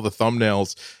cartoon-like in all the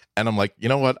thumbnails." And I'm like, you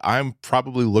know what? I'm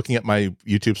probably looking at my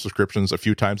YouTube subscriptions a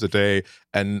few times a day,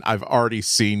 and I've already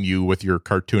seen you with your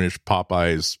cartoonish pop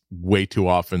eyes way too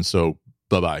often. So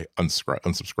bye-bye,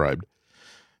 unsubscribed.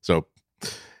 So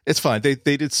it's fine. They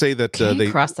did say that they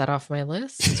cross that off my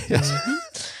list.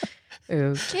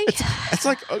 Okay, it's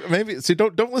like maybe see.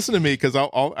 Don't listen to me because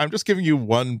I'm just giving you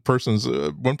one person's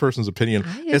opinion.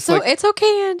 It's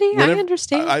okay, Andy. I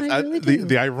understand. I really do.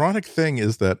 The ironic thing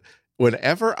is that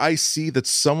whenever I see that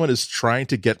someone is trying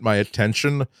to get my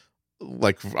attention,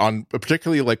 like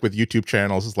particularly like with YouTube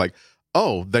channels, it's like,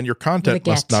 oh, then your content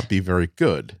must not be very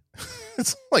good.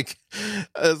 It's like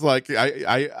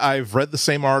I've read the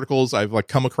same articles, I've like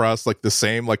come across like the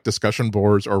same like discussion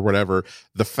boards or whatever.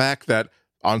 The fact that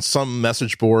on some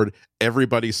message board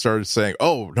everybody started saying,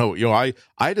 "Oh no,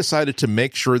 I decided to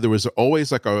make sure there was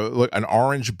always like an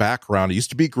orange background. It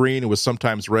used to be green, it was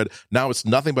sometimes red. Now it's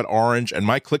nothing but orange, and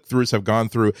my click-throughs have gone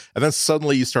through." And then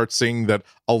suddenly you start seeing that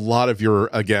a lot of your,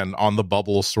 again, on the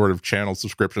bubble sort of channel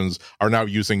subscriptions are now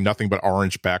using nothing but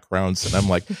orange backgrounds, and I'm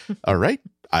like, all right.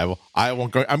 I'm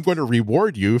going to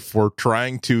reward you for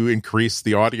trying to increase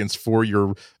the audience for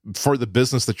the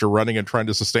business that you're running and trying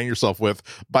to sustain yourself with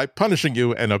by punishing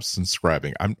you and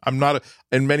unsubscribing. I'm not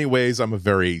in many ways. I'm a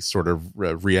very sort of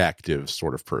reactive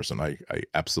sort of person. I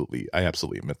absolutely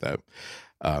admit that.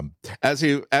 As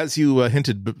you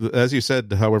hinted, as you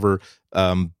said, however,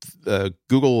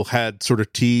 Google had sort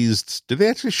of teased. Did they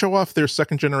actually show off their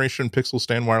second generation Pixel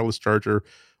Stand wireless charger?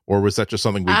 Or was that just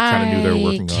something we kind of knew they were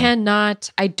working on?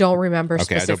 I don't remember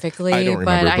specifically, I don't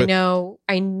remember, but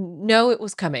I know it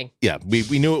was coming. Yeah,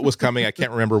 we knew it was coming. I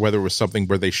can't remember whether it was something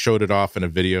where they showed it off in a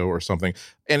video or something.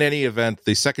 In any event,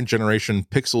 the second generation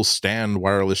Pixel Stand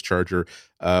wireless charger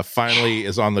finally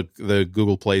is on the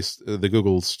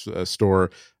Google store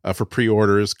for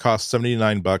pre-orders. Costs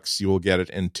 $79. You will get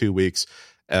it in 2 weeks.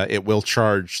 It will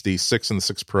charge the 6 and the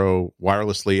 6 Pro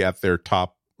wirelessly at their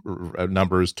top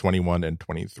numbers, 21 and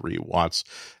 23 watts,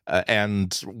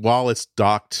 and while you've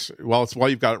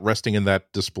got it resting in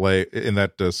that display, in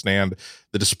that stand,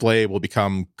 the display will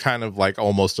become kind of like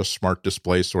almost a smart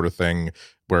display sort of thing,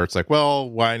 where it's like, well,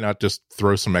 why not just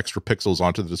throw some extra pixels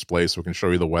onto the display so we can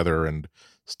show you the weather and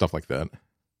stuff like that.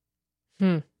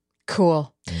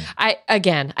 Cool.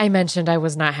 I mentioned I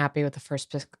was not happy with the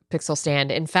first Pixel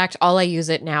Stand. In fact, all I use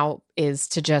it now is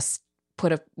to just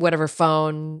put whatever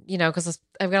phone, because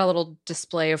I've got a little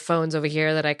display of phones over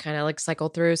here that I kind of like cycle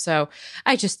through. So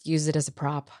I just use it as a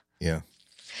prop. Yeah.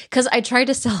 Because I tried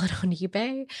to sell it on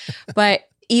eBay, but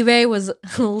eBay was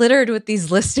littered with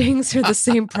these listings for the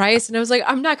same price. And I was like,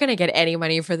 I'm not going to get any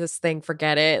money for this thing.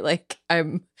 Forget it. Like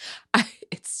I'm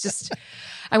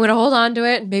going to hold on to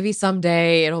it. Maybe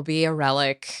someday it'll be a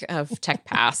relic of tech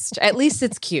past. At least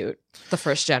it's cute. The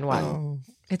first gen one. Oh.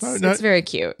 It's very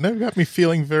cute. That got me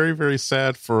feeling very, very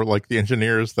sad for like the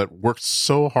engineers that worked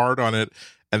so hard on it,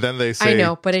 and then they say, "I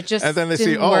know," but it just and then they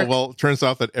say, "Oh, well, it turns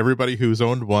out that everybody who's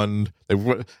owned one,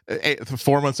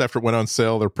 4 months after it went on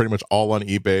sale, they're pretty much all on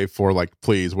eBay for like,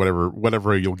 please,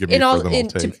 whatever you'll give me for them, I'll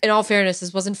take." In all fairness,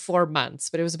 this wasn't 4 months,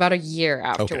 but it was about a year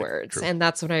afterwards, and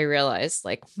that's when I realized,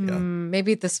 like,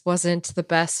 maybe this wasn't the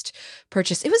best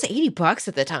purchase. It was $80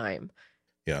 at the time.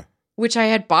 Yeah. Which I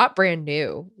had bought brand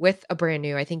new with a brand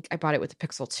new. I think I bought it with the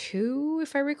Pixel 2,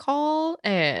 if I recall.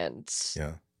 And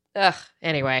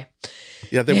anyway.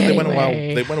 Yeah, they went a while.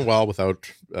 They went a while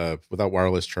without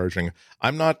wireless charging.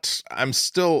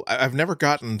 I've never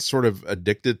gotten sort of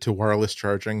addicted to wireless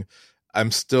charging. I'm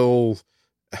still.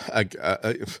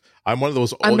 I'm one of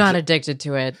those. I'm not addicted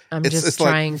to it. I'm just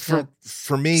trying to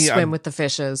for me swim with the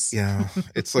fishes. Yeah,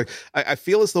 it's like I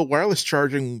feel as though wireless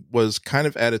charging was kind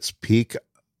of at its peak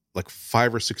like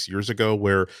 5 or 6 years ago,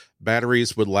 where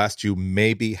batteries would last you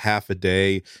maybe half a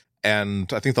day.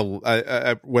 And I think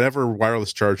whatever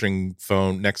wireless charging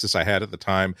phone Nexus I had at the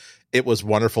time, it was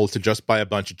wonderful to just buy a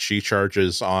bunch of Qi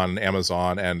charges on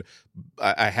Amazon. And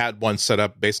I had one set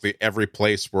up basically every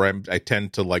place where I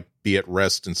tend to like be at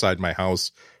rest inside my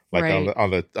house. Like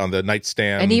on the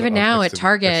nightstand. And even now at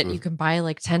Target, you can buy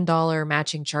like $10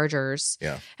 matching chargers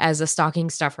as a stocking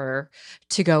stuffer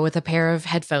to go with a pair of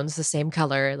headphones the same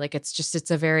color. Like it's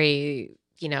a very,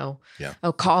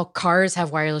 cars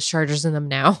have wireless chargers in them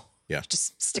now. Yeah.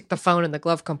 Just stick the phone in the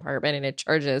glove compartment and it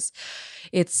charges.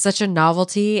 It's such a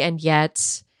novelty, and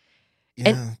yet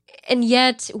Yeah. And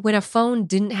yet, when a phone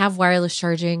didn't have wireless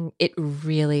charging, it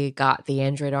really got the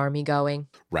Android army going.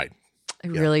 Right. It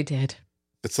really did.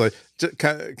 It's like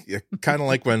kind of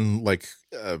like when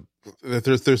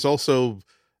there's also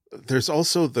there's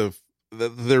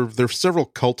several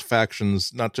cult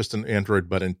factions, not just in Android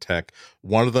but in tech.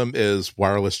 One of them is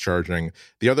wireless charging.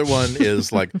 The other one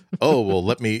is like, oh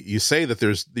well, you say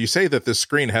that this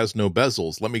screen has no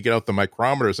bezels. Let me get out the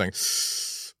micrometer saying,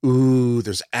 ooh,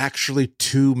 there's actually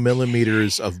 2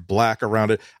 millimeters of black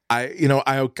around it. I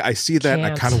see that and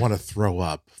I kind of want to throw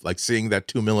up, like seeing that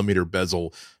 2 millimeter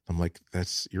bezel. I'm like,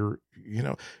 that's your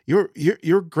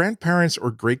grandparents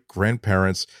or great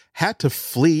grandparents had to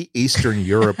flee Eastern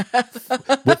Europe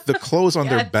with the clothes on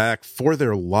their back for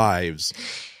their lives.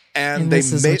 And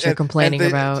this is what you're complaining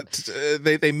about.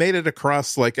 They made it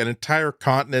across like an entire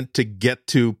continent to get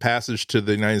to passage to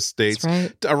the United States,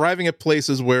 right. Arriving at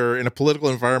places where, in a political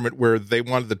environment where they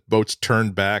wanted the boats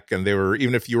turned back, and they were,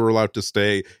 even if you were allowed to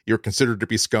stay, you're considered to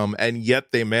be scum. And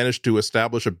yet they managed to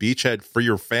establish a beachhead for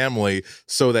your family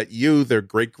so that you, their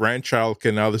great grandchild,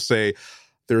 can now say,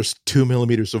 there's 2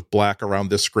 millimeters of black around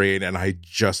this screen, and I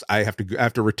have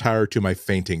to retire to my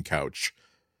fainting couch.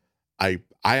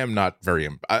 I am not very.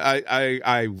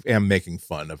 I am making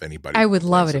fun of anybody. I would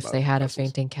love it if they had a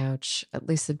fainting couch. At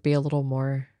least it'd be a little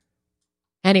more.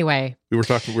 Anyway, we were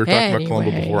talking about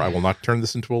Columbo before. I will not turn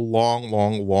this into a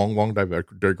long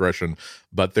digression.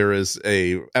 But there is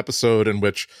a episode in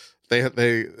which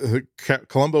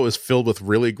Columbo is filled with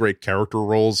really great character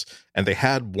roles, and they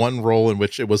had one role in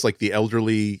which it was like the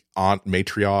elderly aunt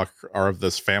matriarch of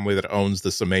this family that owns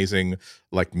this amazing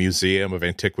like museum of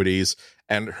antiquities.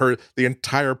 And the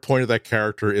entire point of that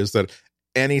character is that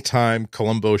anytime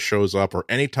Columbo shows up or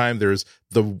anytime there's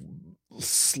the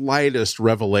slightest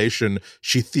revelation,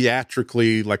 she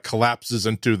theatrically like collapses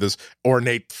into this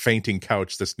ornate fainting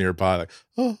couch that's nearby. Like,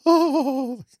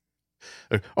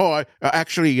 I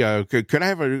actually could I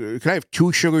have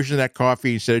 2 sugars in that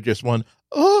coffee instead of just one?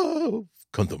 Oh,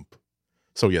 condom.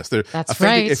 So yes, that's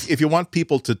right. If you want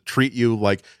people to treat you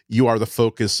like you are the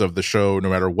focus of the show, no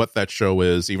matter what that show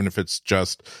is, even if it's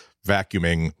just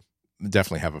vacuuming,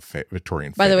 definitely have a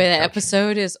Victorian. By the way, that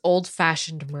episode is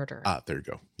Old-Fashioned Murder. There you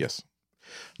go. Yes,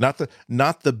 not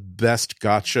the best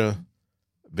gotcha,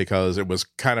 because it was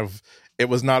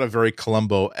not a very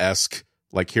Columbo-esque.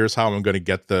 Like, here's how I'm going to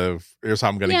get the.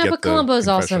 Yeah, but Columbo's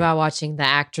also about watching the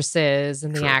actresses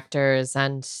and the actors,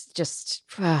 and just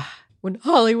when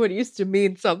Hollywood used to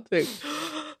mean something.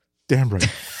 Damn right,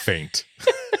 faint.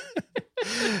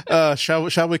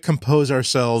 Shall we compose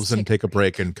ourselves and take a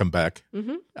break and come back?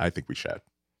 Mm-hmm. I think we should.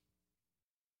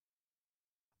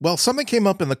 Well, something came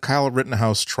up in the Kyle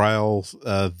Rittenhouse trial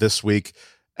this week,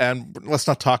 and let's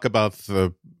not talk about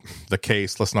the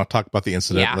case. Let's not talk about the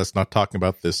incident. Yeah. Let's not talk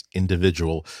about this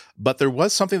individual. But there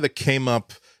was something that came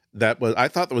up that I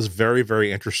thought was very,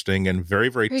 very interesting and very,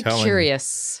 very telling.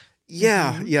 Curious.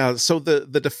 Yeah, mm-hmm. Yeah. So the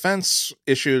defense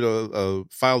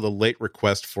filed a late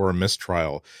request for a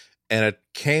mistrial, and it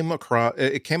came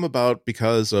about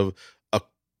because of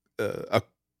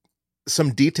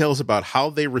some details about how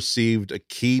they received a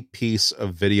key piece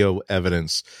of video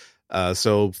evidence.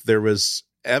 So there was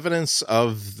evidence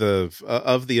of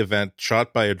the event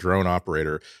shot by a drone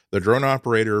operator. The drone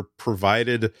operator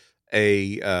provided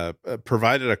a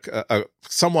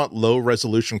somewhat low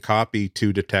resolution copy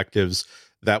to detectives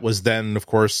that was then, of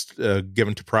course,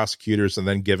 given to prosecutors and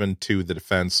then given to the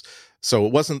defense. So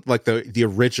it wasn't like the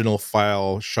original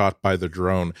file shot by the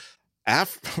drone.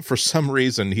 For some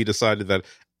reason, he decided that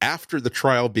after the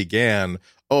trial began,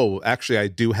 actually, I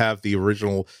do have the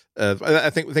original.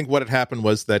 I think what had happened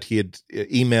was that he had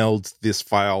emailed this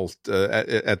file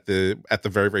at the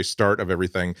very, very start of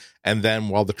everything, and then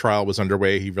while the trial was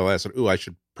underway, he realized that I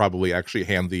should probably actually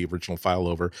hand the original file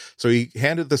over. So he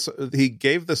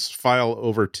gave this file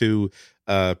over to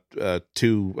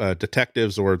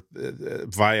detectives or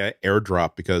via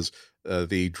airdrop, because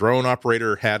the drone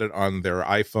operator had it on their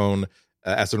iPhone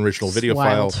as an original video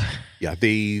file. Yeah,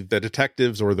 the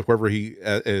detectives or whoever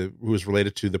who was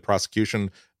related to the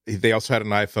prosecution, they also had an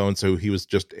iPhone, so he was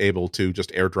just able to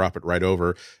just airdrop it right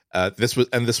over. This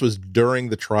was during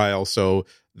the trial, so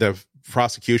the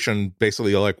prosecution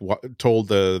basically told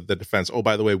the defense,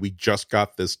 by the way, we just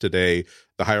got this today,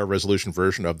 the higher resolution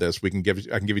version of this. I can give it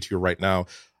to you right now.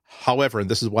 However, and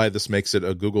this is why this makes it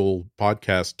a Google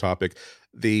podcast topic,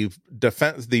 the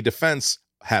defense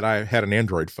had an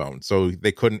Android phone, so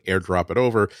they couldn't airdrop it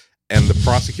over, and the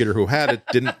prosecutor who had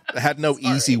it had no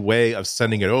easy way of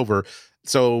sending it over.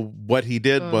 So what he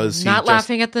did was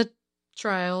laughing at the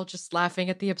trial, just laughing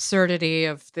at the absurdity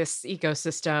of this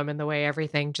ecosystem and the way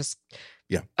everything just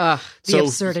Yeah. The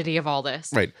absurdity of all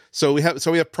this. Right. So we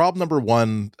have problem number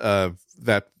one,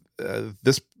 that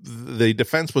the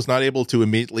defense was not able to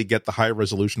immediately get the high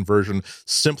resolution version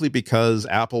simply because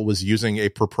Apple was using a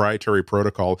proprietary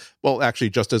protocol. Well, actually,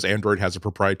 just as Android has a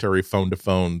proprietary phone to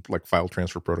phone like file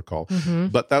transfer protocol.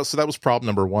 But that was problem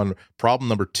number one. Problem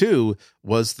number two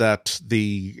was that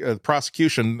the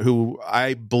prosecution, who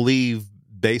I believe,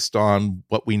 based on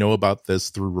what we know about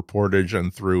this through reportage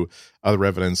and through other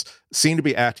evidence, seemed to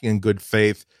be acting in good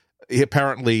faith. They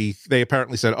apparently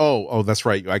said, oh, that's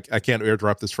right. I can't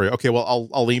airdrop this for you. Okay, well,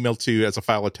 I'll email to you as a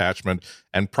file attachment,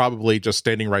 and probably just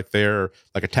standing right there,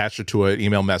 like attached it to an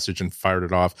email message and fired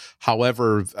it off.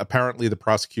 However, apparently the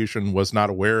prosecution was not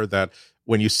aware that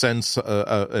when you send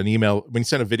an email, when you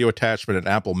send a video attachment in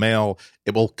Apple Mail,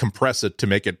 it will compress it to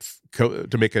make it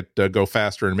go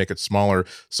faster and make it smaller.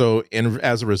 So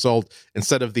as a result,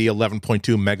 instead of the 11.2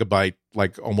 megabyte,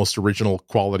 like almost original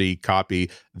quality copy,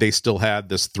 they still had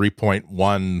this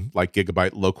 3.1 like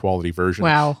gigabyte low quality version.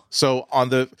 Wow. So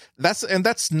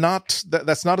that's not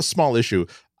a small issue.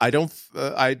 I don't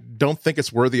think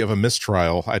it's worthy of a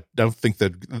mistrial. I don't think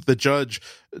that the judge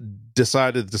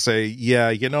decided to say, yeah,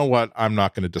 you know what, I'm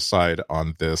not going to decide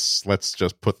on this. Let's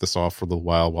just put this off for a little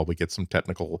while we get some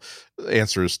technical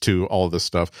answers to all of this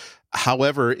stuff.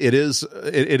 However, it is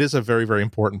a very, very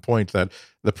important point that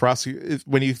the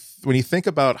when you think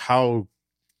about how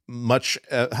much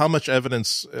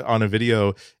evidence on a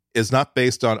video is not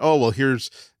based on, oh, well,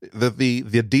 here's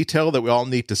the detail that we all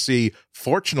need to see.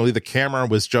 Fortunately, the camera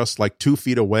was just like 2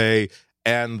 feet away,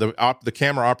 and the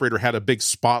camera operator had a big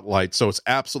spotlight, so it's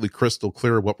absolutely crystal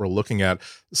clear what we're looking at.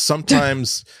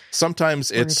 Sometimes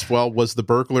it's, well, was the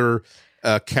burglar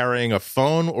carrying a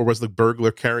phone, or was the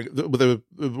burglar carrying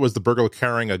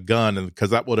a gun? And because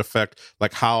that would affect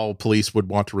like how police would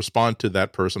want to respond to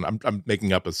that person. I'm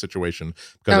making up a situation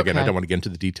because again, I don't want to get into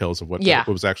the details of what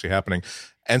was actually happening.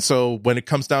 And so when it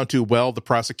comes down to, well, the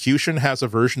prosecution has a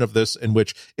version of this in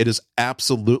which it is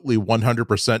absolutely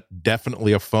 100%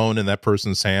 definitely a phone in that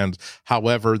person's hand.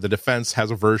 However, the defense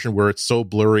has a version where it's so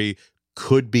blurry,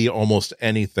 could be almost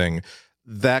anything.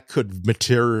 That could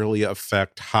materially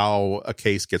affect how a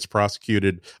case gets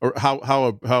prosecuted, or how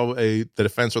the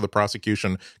defense or the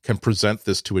prosecution can present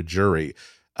this to a jury.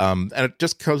 And it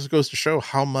just goes to show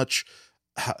how much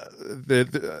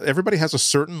everybody has a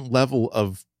certain level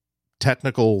of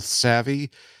technical savvy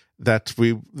that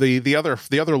the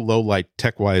other low light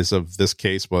tech wise of this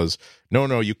case was,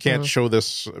 no, you can't show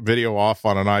this video off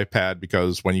on an iPad,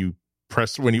 because when you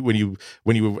enlarge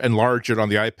it on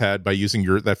the iPad by using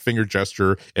that finger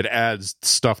gesture, it adds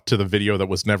stuff to the video that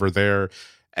was never there.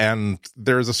 And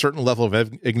there's a certain level of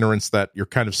ignorance that you're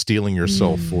kind of stealing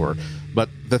yourself for. But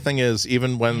the thing is,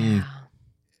 even when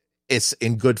it's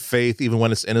in good faith, even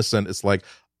when it's innocent, it's like,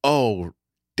 oh,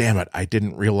 damn it, I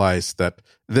didn't realize that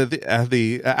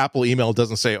the Apple email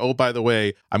doesn't say, oh, by the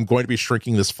way, I'm going to be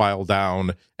shrinking this file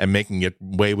down and making it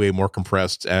way, way more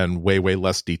compressed and way, way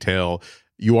less detail.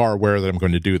 You are aware that I'm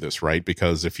going to do this, right?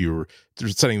 Because if you're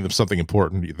sending them something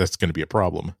important, that's going to be a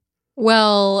problem.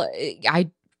 Well,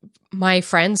 my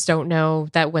friends don't know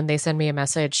that when they send me a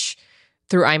message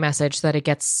through iMessage that it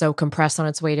gets so compressed on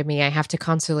its way to me. I have to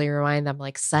constantly remind them,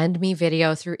 like, send me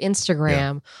video through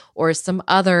Instagram or some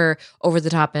other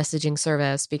over-the-top messaging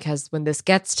service, because when this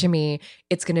gets to me,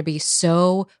 it's going to be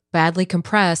so badly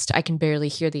compressed, I can barely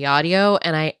hear the audio,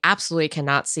 and I absolutely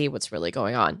cannot see what's really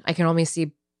going on. I can only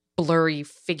see blurry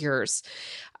figures.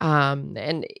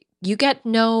 And you get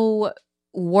no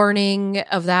warning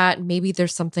of that. Maybe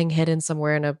there's something hidden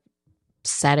somewhere in a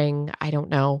setting. I don't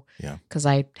know. Yeah. Because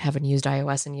I haven't used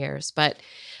iOS in years. But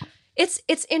it's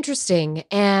interesting.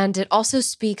 And it also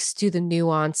speaks to the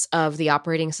nuance of the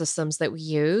operating systems that we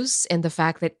use, and the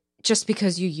fact that just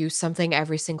because you use something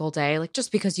every single day, like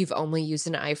just because you've only used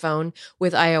an iPhone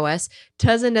with iOS,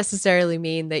 doesn't necessarily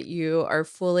mean that you are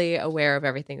fully aware of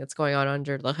everything that's going on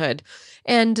under the hood.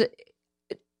 And,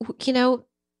 you know,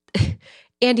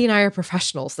 Andy and I are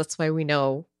professionals. That's why we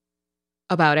know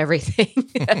about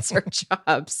everything. That's our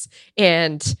jobs.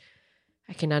 And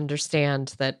I can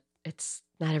understand that it's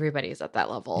not everybody's at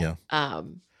that level. Yeah.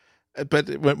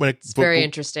 But when it's very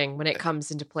interesting when it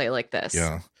comes into play like this.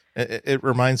 Yeah. It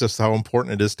reminds us how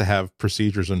important it is to have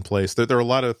procedures in place. There are a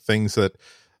lot of things that,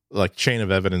 like chain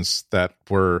of evidence, that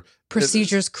were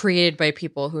procedures created by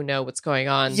people who know what's going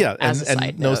on. Yeah,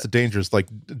 and knows the dangers. Like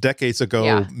decades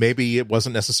ago, maybe it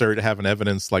wasn't necessary to have an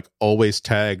evidence like always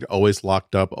tagged, always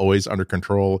locked up, always under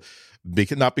control.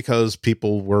 Not because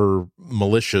people were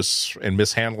malicious and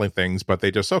mishandling things, but they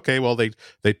just, okay, well, they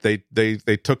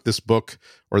took this book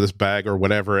or this bag or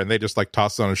whatever, and they just like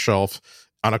tossed it on a shelf.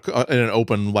 on in an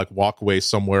open like walkway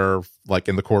somewhere, like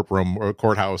in the courtroom or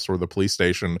courthouse or the police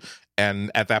station.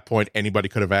 And at that point, anybody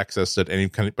could have accessed it.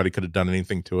 Anybody could have done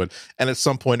anything to it. And at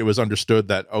some point, it was understood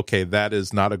that, okay, that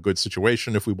is not a good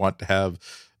situation if we want to have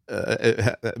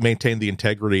maintain the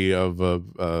integrity of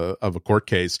a court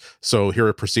case. So here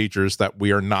are procedures that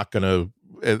we are not going to.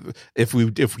 If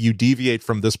you deviate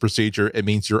from this procedure, it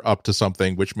means you're up to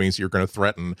something, which means you're going to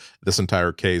threaten this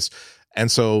entire case. And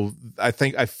so I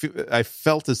think I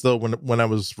felt as though when I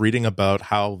was reading about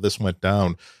how this went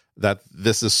down, that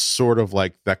this is sort of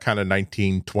like that kind of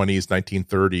 1920s,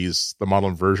 1930s, the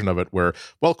modern version of it, where,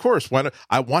 well, of course, when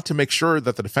I want to make sure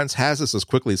that the defense has this as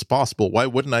quickly as possible, why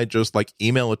wouldn't I just like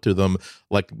email it to them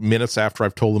like minutes after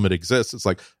I've told them it exists? It's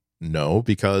like, no,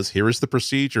 because here is the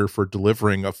procedure for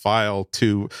delivering a file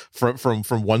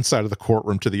from one side of the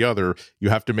courtroom to the other. You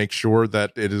have to make sure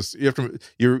that it is.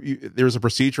 There's a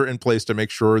procedure in place to make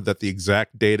sure that the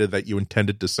exact data that you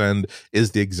intended to send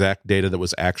is the exact data that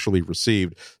was actually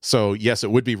received. So yes, it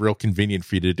would be real convenient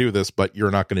for you to do this, but you're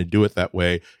not going to do it that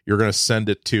way. You're going to send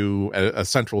it to a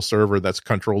central server that's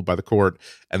controlled by the court,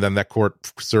 and then that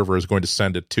court server is going to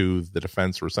send it to the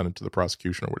defense or send it to the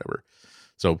prosecution or whatever.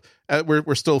 So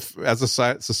we're still, as a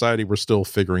society, we're still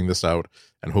figuring this out,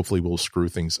 and hopefully we'll screw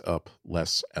things up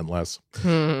less and less.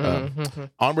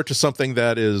 Onward to something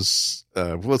that is,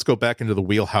 let's go back into the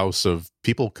wheelhouse of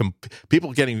people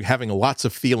having lots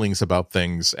of feelings about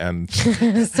things, and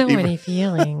many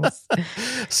feelings.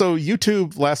 So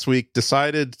YouTube last week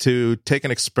decided to take an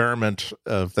experiment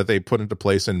that they put into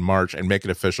place in March and make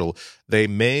it official. They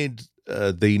made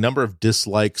the number of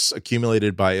dislikes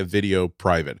accumulated by a video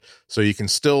private, so you can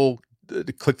still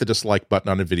click the dislike button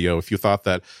on a video if you thought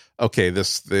that, okay,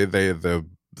 the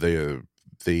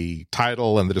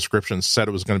title and the description said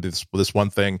it was going to be this one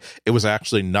thing. It was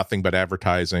actually nothing but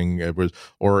advertising. It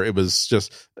was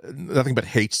just nothing but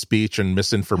hate speech and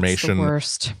misinformation. That's the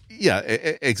worst. Yeah,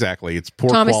 exactly. It's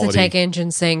poor Thomas quality. the Tank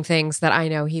Engine saying things that I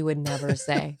know he would never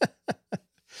say.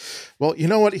 Well, you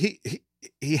know what?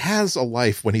 He has a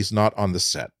life when he's not on the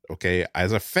set. Okay,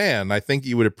 as a fan, I think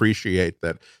you would appreciate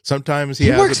that. Sometimes he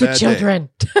has works a bad with children.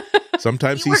 Day.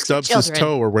 Sometimes he stubs his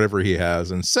toe or whatever he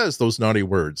has and says those naughty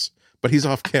words, but he's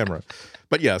off camera.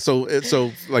 But yeah, so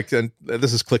like, and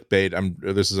this is clickbait.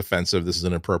 This is offensive. This is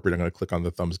inappropriate. I'm going to click on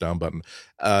the thumbs down button,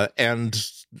 and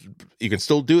you can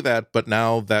still do that. But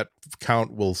now that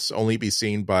count will only be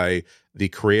seen by the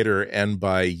creator and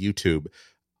by YouTube.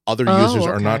 Other users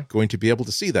are not going to be able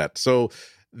to see that. So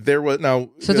there was now.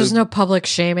 So there's no public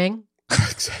shaming.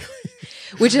 Exactly.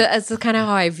 Which is kind of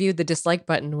how I viewed the dislike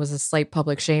button, was a slight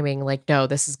public shaming. Like, no,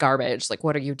 this is garbage. Like,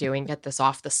 what are you doing? Get this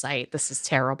off the site. This is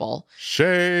terrible.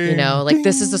 Shame. You know, like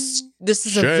this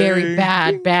is a very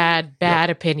bad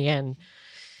opinion.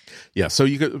 Yeah. So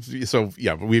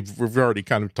we've already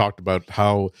kind of talked about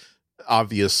how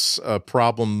obvious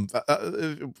problem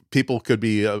people could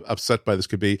be upset by this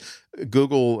could be.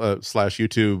 Google /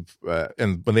 YouTube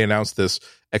and when they announced this,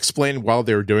 explained while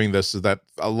they were doing this is that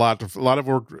a lot of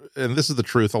work, and this is the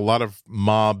truth, a lot of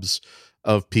mobs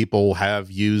of people have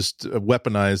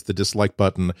weaponized the dislike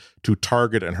button to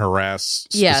target and harass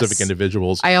specific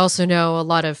individuals. I also know a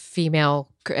lot of female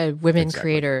women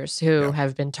creators who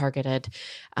have been targeted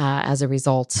as a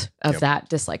result of that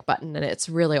dislike button, and it's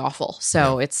really awful.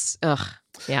 So it's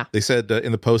yeah. They said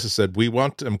in the post, it said,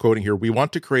 I'm quoting here, we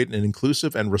want to create an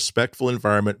inclusive and respectful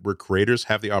environment where creators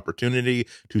have the opportunity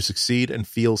to succeed and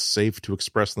feel safe to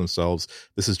express themselves.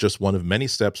 This is just one of many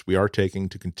steps we are taking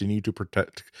to continue to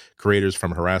protect creators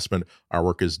from harassment. Our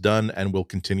work is done and we'll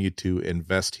continue to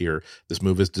invest here. This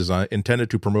move is intended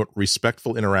to promote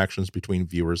respectful interactions between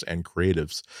viewers and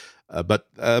creatives. But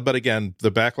again,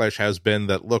 the backlash has been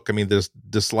that, look, I mean, there's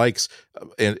dislikes,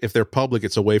 and if they're public,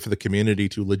 it's a way for the community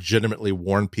to legitimately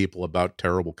warn people about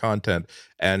terrible content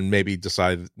and maybe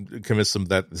convince them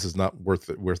that this is not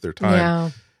worth their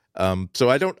time. Yeah. So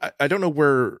I don't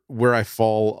know where I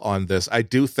fall on this. I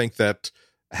do think that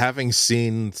having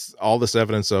seen all this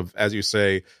evidence of, as you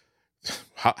say,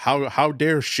 how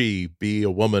dare she be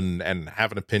a woman and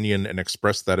have an opinion and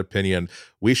express that opinion?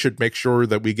 We should make sure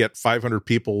that we get 500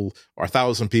 people or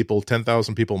 1,000 people,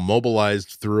 10,000 people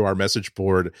mobilized through our message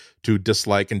board to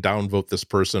dislike and downvote this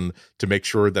person to make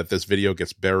sure that this video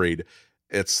gets buried.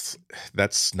 That's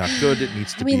not good. It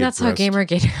needs to be that's addressed. How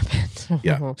Gamergate happened.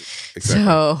 Yeah, exactly.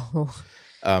 So,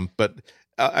 but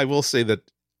I will say that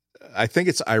I think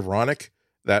it's ironic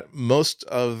that most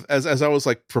of, as I was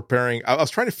like preparing, I was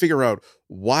trying to figure out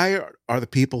why are the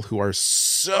people who are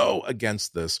so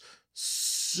against this,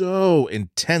 so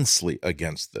intensely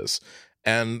against this.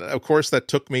 And of course, that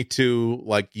took me to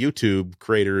like YouTube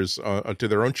creators to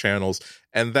their own channels,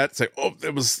 and that's like,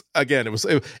 it was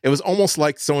almost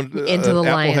like someone Apple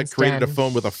had created a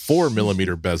phone with a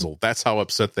 4mm bezel. That's how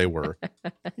upset they were,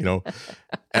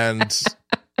 and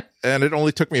it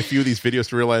only took me a few of these videos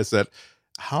to realize that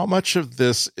how much of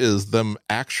this is them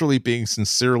actually being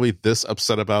sincerely this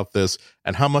upset about this,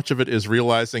 and how much of it is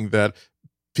realizing that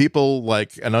people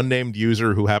like an unnamed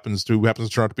user who happens to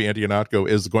turn out to be Andy Ihnatko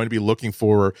is going to be looking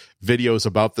for videos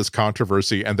about this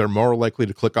controversy, and they're more likely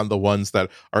to click on the ones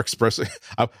that are expressing.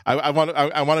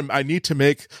 I need to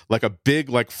make like a big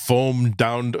like foam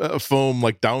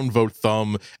downvote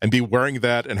thumb and be wearing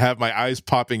that and have my eyes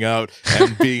popping out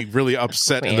and be really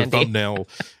upset in the thumbnail.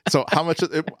 So how much,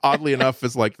 oddly enough,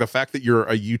 is like the fact that you're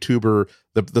a YouTuber,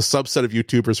 the subset of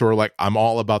YouTubers who are like, I'm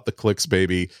all about the clicks,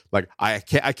 baby. Like I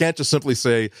can't just simply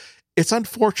say it's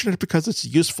unfortunate because it's a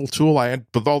useful tool.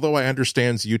 But although I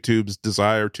understand YouTube's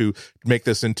desire to make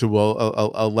this into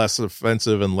a less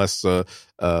offensive and less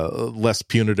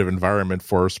punitive environment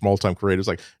for small time creators,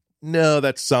 like, no,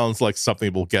 that sounds like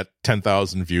something will get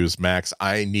 10,000 views max.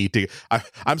 I'm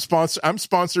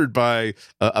sponsored by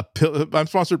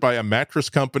a mattress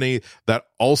company that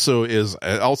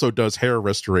also does hair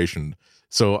restoration.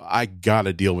 So I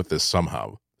gotta deal with this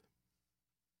somehow.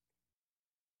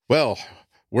 Well,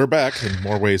 we're back in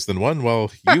more ways than one.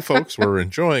 Well, you folks were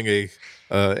enjoying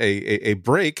a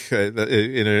break in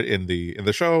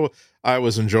the show. I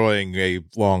was enjoying a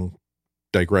long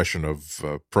digression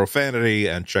of profanity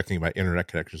and checking my internet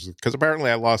connections, because apparently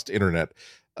I lost internet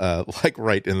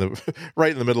right in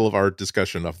the middle of our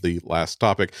discussion of the last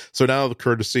topic. So now, the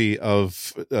courtesy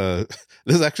of this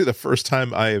is actually the first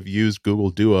time I have used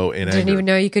Google Duo in I didn't even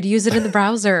know you could use it in the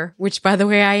browser, which, by the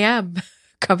way, I am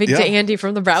coming to Andy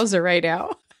from the browser right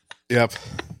now. Yep.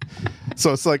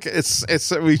 So it's like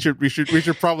we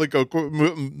should probably go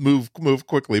move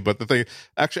quickly. But the thing,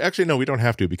 actually no, we don't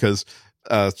have to, because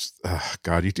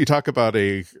God, you talk about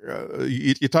you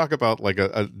talk about like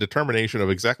a determination of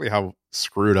exactly how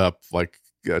screwed up like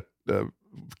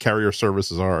carrier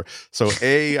services are. So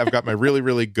I've got my really,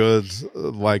 really good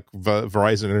like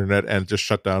Verizon internet, and just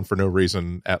shut down for no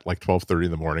reason at like 12:30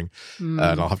 in the morning. And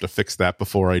I'll have to fix that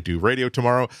before I do radio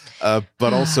tomorrow.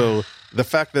 But also the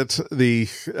fact that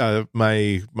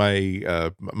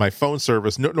my phone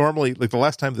service normally, like the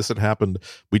last time this had happened,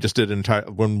 we just did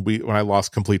when I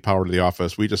lost complete power to the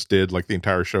office, we just did like the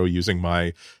entire show using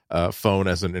my phone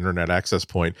as an internet access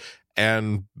point.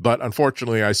 But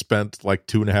unfortunately, I spent like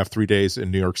 2.5-3 days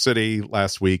in New York City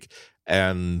last week,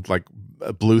 and like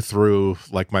blew through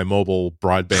like my mobile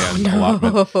broadband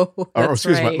allotment. Or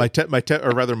excuse me, my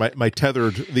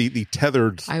tethered the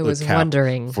tethered. I was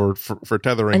wondering for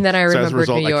tethering, and then I remembered so as a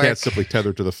result, New York. I can't simply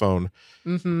tether to the phone.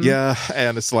 Mm-hmm. Yeah,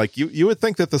 and it's like you would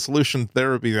think that the solution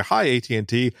there would be, hi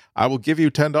AT&T, I will give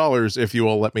you $10 if you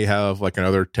will let me have like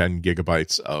another 10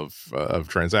 gigabytes of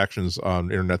transactions on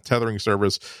internet tethering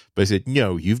service. But I said,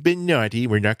 no, you've been naughty.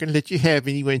 We're not going to let you have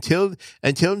any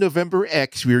until November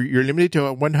X. You're limited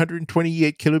to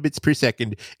 128 kilobits per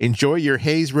second. Enjoy your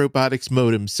Hayes Robotics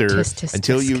modem, sir,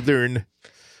 until you learn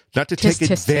not to take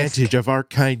advantage of our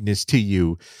kindness to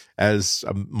you as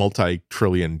a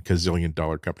multi-trillion gazillion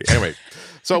dollar company. Anyway,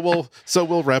 so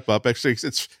we'll wrap up. Actually,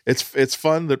 it's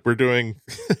fun that we're doing.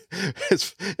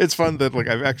 it's fun that like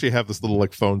I actually have this little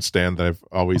like phone stand that I've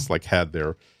always like had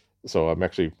there. So I'm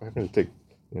going to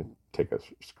take a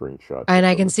screenshot, and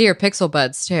I can see your Pixel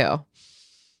Buds too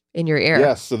in your ear.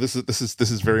 Yes, so this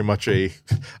is very much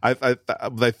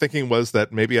my thinking was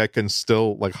that maybe I can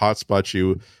still like hotspot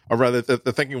you, or rather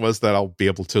the thinking was that I'll be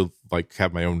able to like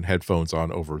have my own headphones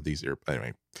on over these ear.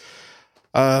 Anyway,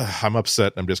 I'm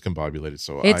upset. I'm discombobulated,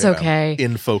 so it's okay.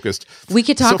 In focused. We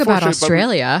could talk about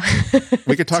Australia.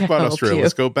 We could talk about Australia.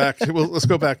 Let's go back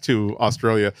to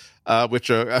Australia, which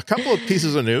a couple of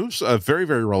pieces of news, very,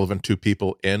 very relevant to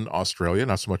people in Australia,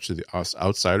 not so much to us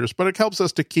outsiders, but it helps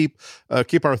us to keep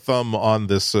our thumb on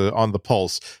this on the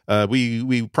pulse.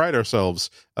 We pride ourselves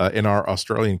in our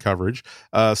Australian coverage.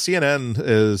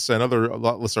 CNN and other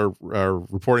outlets are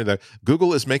reporting that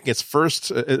Google is making its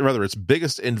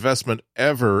biggest investment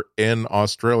ever in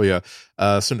Australia.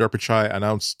 Sundar Pichai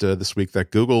announced this week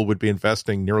that Google would be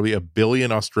investing nearly $1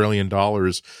 billion Australian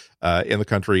dollars in the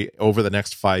country over the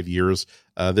next 5 years.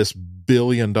 This $1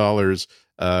 billion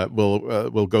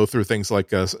will go through things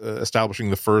like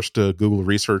establishing the first Google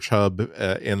Research Hub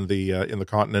in the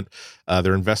continent.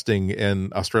 They're investing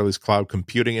in Australia's cloud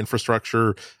computing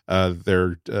infrastructure.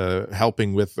 They're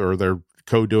helping with, or they're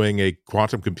co-doing a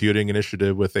quantum computing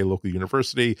initiative with a local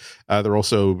university. They're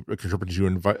also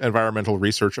contributing to environmental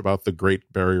research about the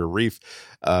Great Barrier Reef.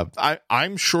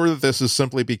 I'm sure that this is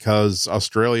simply because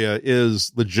Australia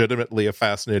is legitimately a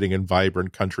fascinating and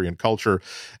vibrant country and culture,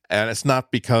 and it's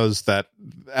not because that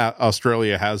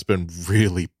Australia has been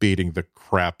really beating the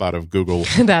crap out of Google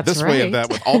this way and that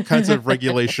with all kinds of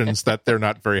regulations that they're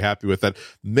not very happy with. That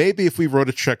maybe if we wrote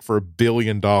a check for $1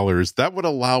 billion, that would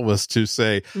allow us to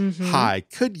say, hi,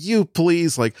 could you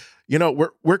please, like,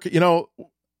 we're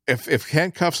if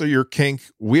handcuffs are your kink,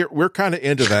 we're kind of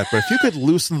into that. But if you could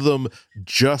loosen them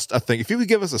just a thing, if you could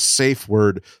give us a safe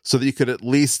word so that you could at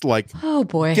least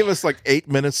give us 8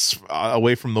 minutes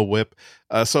away from the whip.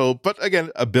 But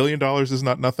again, $1 billion is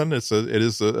not nothing. It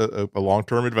is a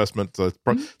long-term investment. So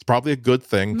it's probably a good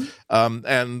thing.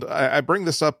 And I bring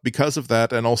this up because of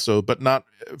that, and also, but not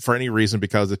for any reason,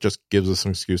 because it just gives us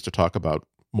an excuse to talk about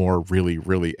more really,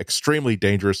 really extremely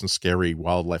dangerous and scary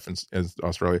wildlife in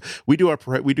Australia. We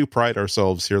do pride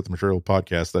ourselves here at the Material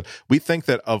Podcast that we think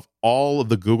that of all of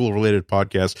the Google-related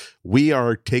podcasts, we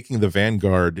are taking the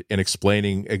vanguard in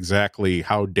explaining exactly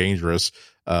how dangerous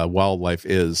wildlife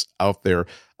is out there.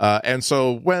 And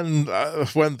so when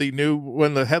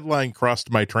the headline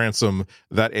crossed my transom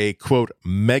that a quote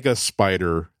mega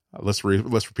spider, let's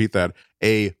repeat that,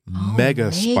 a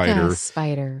mega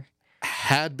spider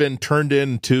had been turned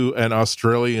into an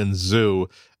Australian zoo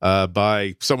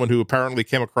by someone who apparently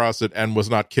came across it and was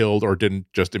not killed or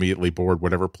didn't just immediately board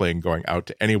whatever plane going out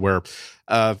to anywhere.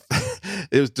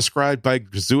 It was described by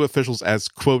zoo officials as,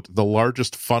 quote, the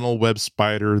largest funnel web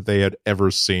spider they had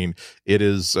ever seen. It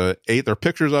is there are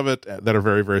pictures of it that are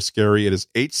very, very scary. It is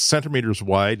 8 centimeters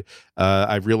wide.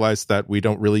 I realized that we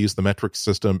don't really use the metric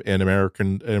system in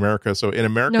America. So in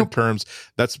American terms,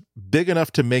 that's big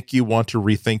enough to make you want to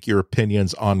rethink your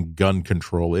opinions on gun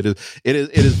control. It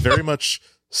is very much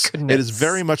Goodness. It is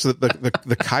very much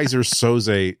the Kaiser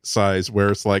Soze size,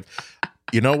 where it's like,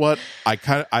 you know what?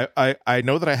 I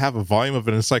know that I have a volume of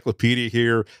an encyclopedia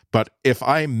here, but if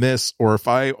I miss, or if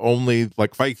I only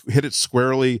if I hit it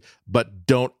squarely but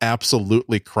don't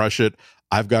absolutely crush it,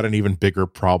 I've got an even bigger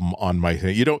problem on my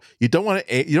thing. You don't want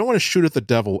to shoot at the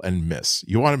devil and miss.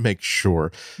 You want to make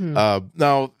sure.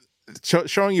 Now,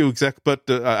 showing you but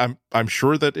I'm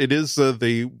sure that it is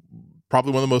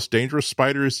probably one of the most dangerous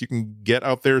spiders you can get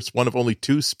out there. It's one of only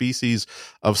 2 species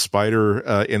of spider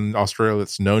in Australia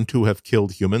that's known to have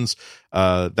killed humans.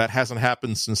 That hasn't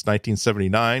happened since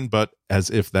 1979, but as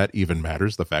if that even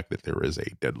matters, the fact that there is a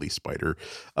deadly spider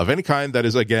of any kind that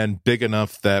is, again, big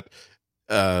enough that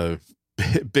again,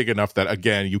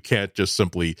 you can't just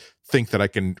simply think that I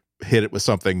can hit it with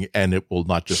something and it will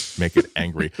not just make it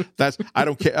angry. I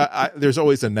don't care. There's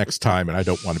always a next time, and I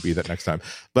don't want to be that next time.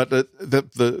 But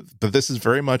this is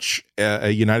very much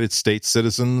a United States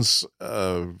citizens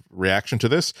reaction to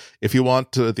this. If you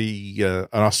want an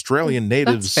Australian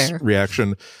natives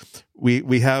reaction,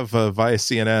 we have via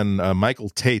CNN Michael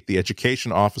Tate, the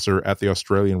education officer at the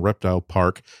Australian Reptile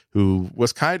Park, who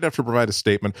was kind enough to provide a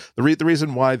statement. The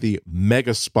reason why the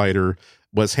mega spider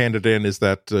was handed in is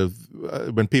that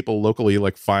when people locally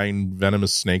find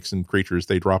venomous snakes and creatures,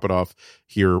 they drop it off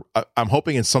here. I'm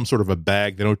hoping in some sort of a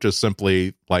bag. They don't just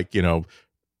simply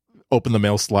open the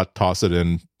mail slot, toss it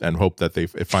in, and hope that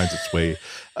it finds its way.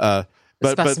 But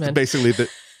basically,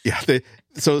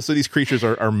 so these creatures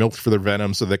are milked for their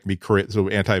venom, so they can be so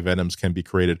anti-venoms can be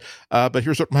created. But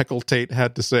here's what Michael Tate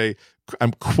had to say.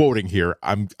 I'm quoting here.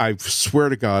 I swear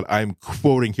to God, I'm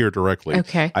quoting here directly.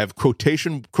 Okay. I have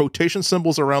quotation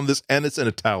symbols around this, and it's in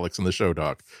italics in the show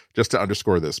doc, just to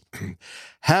underscore this.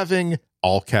 Having,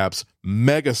 all caps,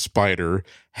 mega spider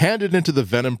handed into the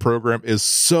venom program is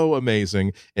so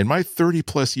amazing. In my 30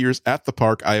 plus years at the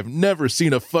park, I have never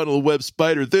seen a funnel web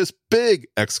spider this big! !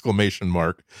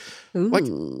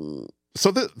 Ooh. So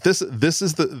this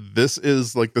is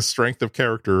the strength of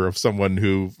character of someone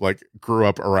who grew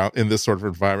up around in this sort of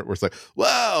environment where it's like,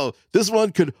 wow, this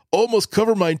one could almost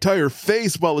cover my entire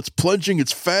face while it's plunging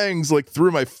its fangs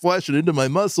through my flesh and into my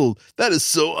muscle. That is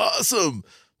so awesome.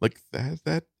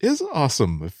 That is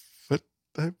awesome. But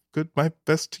my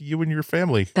best to you and your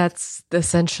family. That's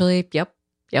essentially, yep.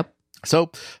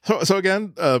 So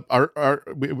again,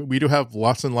 we do have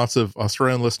lots and lots of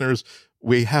Australian listeners.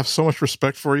 We have so much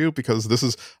respect for you,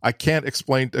 because I can't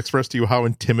express to you how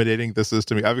intimidating this is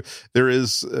to me. There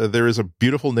is a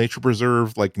beautiful nature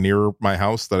preserve near my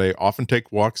house that I often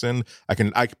take walks in.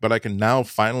 But I can now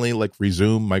finally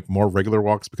resume my more regular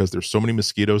walks because there's so many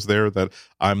mosquitoes there that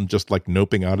I'm just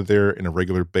noping out of there in a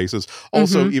regular basis.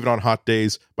 Also, even on hot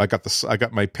days, I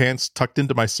got my pants tucked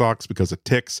into my socks because of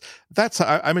ticks.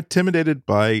 I'm intimidated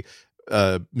by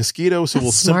mosquitoes who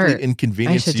will simply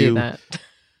inconvenience you. Do that.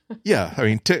 Yeah, I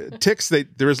mean, ticks.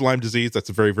 There is Lyme disease. That's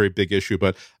a very, very big issue.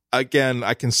 But again,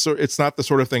 it's not the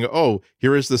sort of thing. Oh,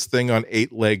 here is this thing on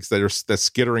 8 legs that's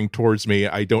skittering towards me.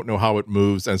 I don't know how it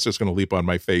moves, and it's just going to leap on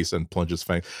my face and plunge its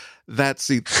fang.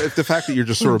 The fact that you're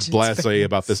just sort of blasé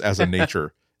about this as a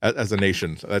nation.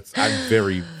 I'm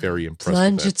very, very impressed.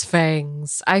 Plunge its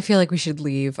fangs. I feel like we should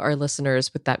leave our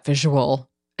listeners with that visual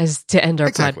as to end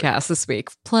our podcast this week.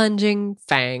 Plunging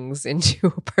fangs into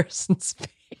a person's face.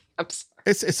 I'm sorry.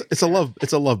 It's a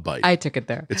love bite. I took it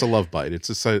there. It's a love bite. It's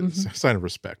a sign of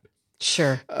respect.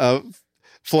 Sure.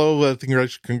 Flo, your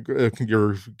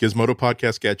Gizmodo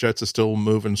podcast, Gadgets, is still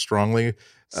moving strongly.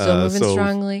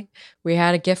 Strongly. We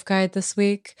had a gift guide this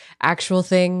week. Actual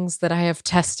things that I have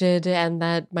tested and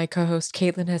that my co-host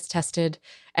Caitlin has tested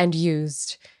and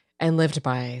used and lived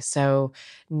by. So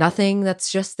nothing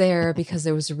that's just there because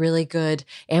there was a really good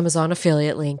Amazon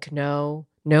affiliate link. No.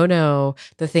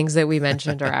 The things that we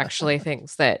mentioned are actually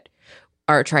things that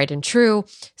are tried and true.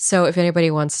 So if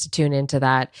anybody wants to tune into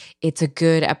that, it's a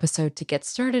good episode to get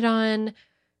started on.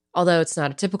 Although it's not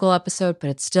a typical episode, but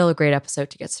it's still a great episode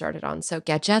to get started on. So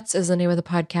Gadgets is the name of the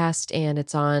podcast, and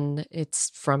it's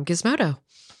from Gizmodo.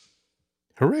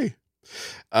 Hooray.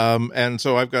 And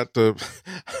so I've got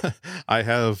let's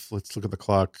look at the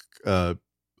clock,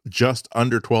 just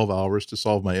under 12 hours to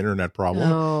solve my internet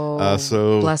problem. Oh,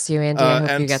 so bless you, Andy. I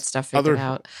hope you get stuff figured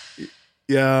out.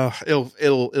 Yeah,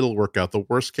 it'll work out. The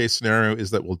worst case scenario is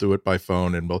that we'll do it by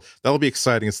phone, and that'll be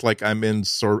exciting. It's like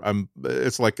it's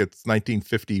like it's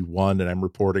 1951, and I'm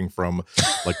reporting from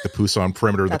like the Pusan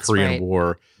perimeter of the Korean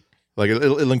War. Like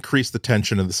it'll increase the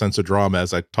tension and the sense of drama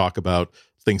as I talk about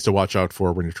things to watch out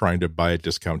for when you're trying to buy a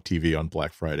discount TV on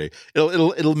Black Friday.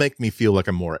 It'll make me feel like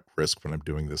I'm more at risk when I'm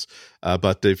doing this.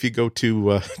 But if you go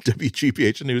to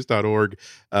WGBHnews.org,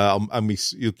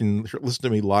 you can listen to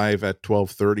me live at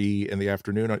 12:30 in the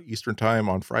afternoon on Eastern time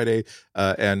on Friday.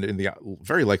 And in the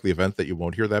very likely event that you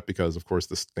won't hear that, because of course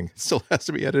this thing still has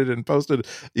to be edited and posted,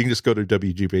 you can just go to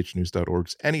WGBHnews.org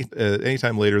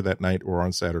anytime later that night or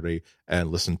on Saturday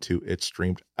and listen to it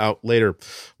streamed out later.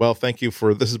 Well, thank you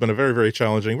this has been a very, very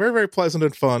challenging, very, very pleasant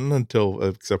and fun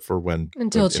until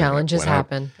challenges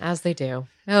happen, as they do.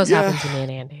 That was happened to me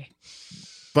and Andy.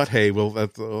 But hey, I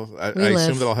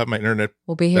assume that I'll have my internet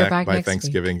we'll be here back by next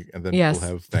Thanksgiving, week. And then we'll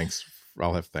have thanks.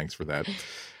 I'll have thanks for that.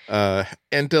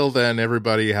 Until then,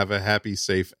 everybody have a happy,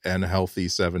 safe, and healthy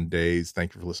 7 days.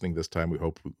 Thank you for listening this time. We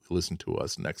hope you listen to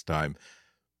us next time.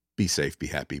 Be safe, be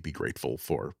happy, be grateful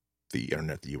for the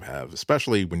internet that you have,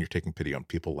 especially when you're taking pity on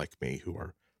people like me who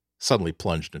are suddenly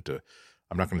plunged into,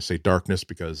 I'm not going to say darkness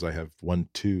because I have 1,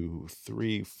 2,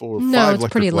 3, 4, 5 No, it's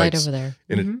pretty light over there.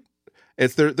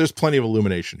 There's plenty of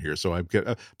illumination here. So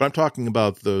but I'm talking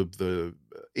about the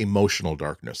emotional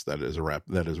darkness that is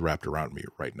wrapped around me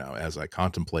right now as I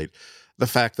contemplate the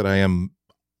fact that I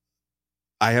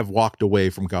have walked away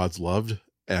from God's love,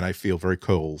 and I feel very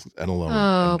cold and alone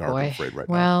and dark and afraid right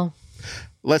now.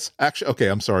 Let's actually, okay,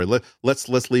 I'm sorry.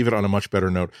 Let's leave it on a much better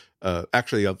note.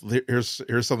 Here's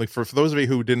something for those of you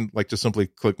who didn't like just simply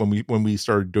click when we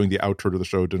started doing the outro to the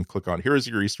show, didn't click on. Here's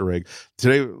your Easter egg.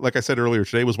 Today, like I said earlier,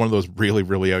 today was one of those really,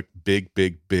 really big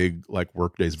like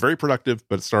work days. Very productive,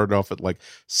 but it started off at like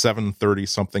 7:30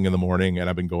 something in the morning, and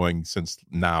I've been going since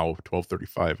now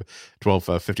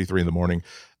 12:53 in the morning.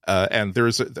 And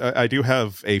I do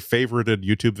have a favorited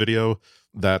YouTube video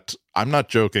that I'm not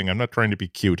joking. I'm not trying to be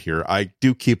cute here. I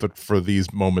do keep it for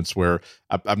these moments where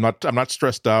I'm not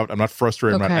stressed out. I'm not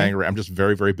frustrated. I'm not angry. I'm just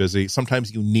very, very busy.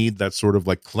 Sometimes you need that sort of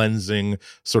like cleansing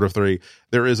sort of thing.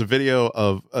 There is a video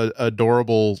of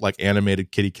adorable like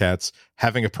animated kitty cats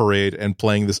having a parade and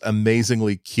playing this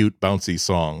amazingly cute bouncy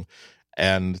song.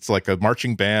 And it's like a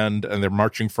marching band, and they're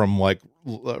marching from like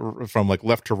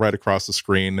left to right across the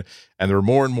screen, and there are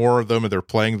more and more of them, and they're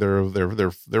playing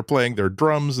they're playing their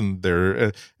drums and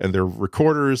their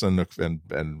recorders and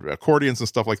accordions and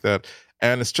stuff like that.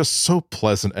 And it's just so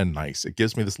pleasant and nice. It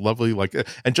gives me this lovely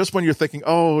and just when you're thinking,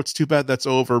 oh, it's too bad that's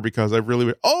over because there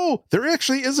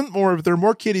actually isn't more. There are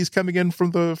more kitties coming in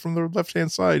from the left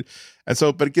hand side, and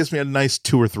so but it gives me a nice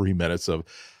 2 or 3 minutes of,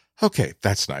 okay,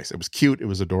 that's nice. It was cute. It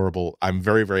was adorable. I'm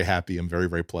very, very happy. I'm very,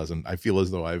 very pleasant. I feel as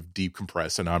though I've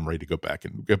decompressed and I'm ready to get back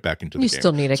into the game. You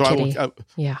still need a kitty.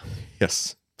 Yeah.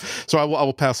 Yes. So I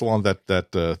will pass along that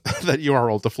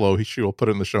URL to Flo. She will put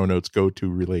it in the show notes. Go to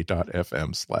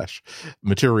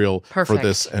relay.fm/material for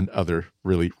this and other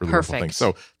really, really wonderful things.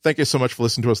 So thank you so much for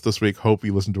listening to us this week. Hope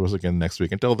you listen to us again next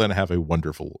week. Until then, have a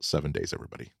wonderful 7 days,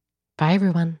 everybody. Bye,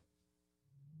 everyone.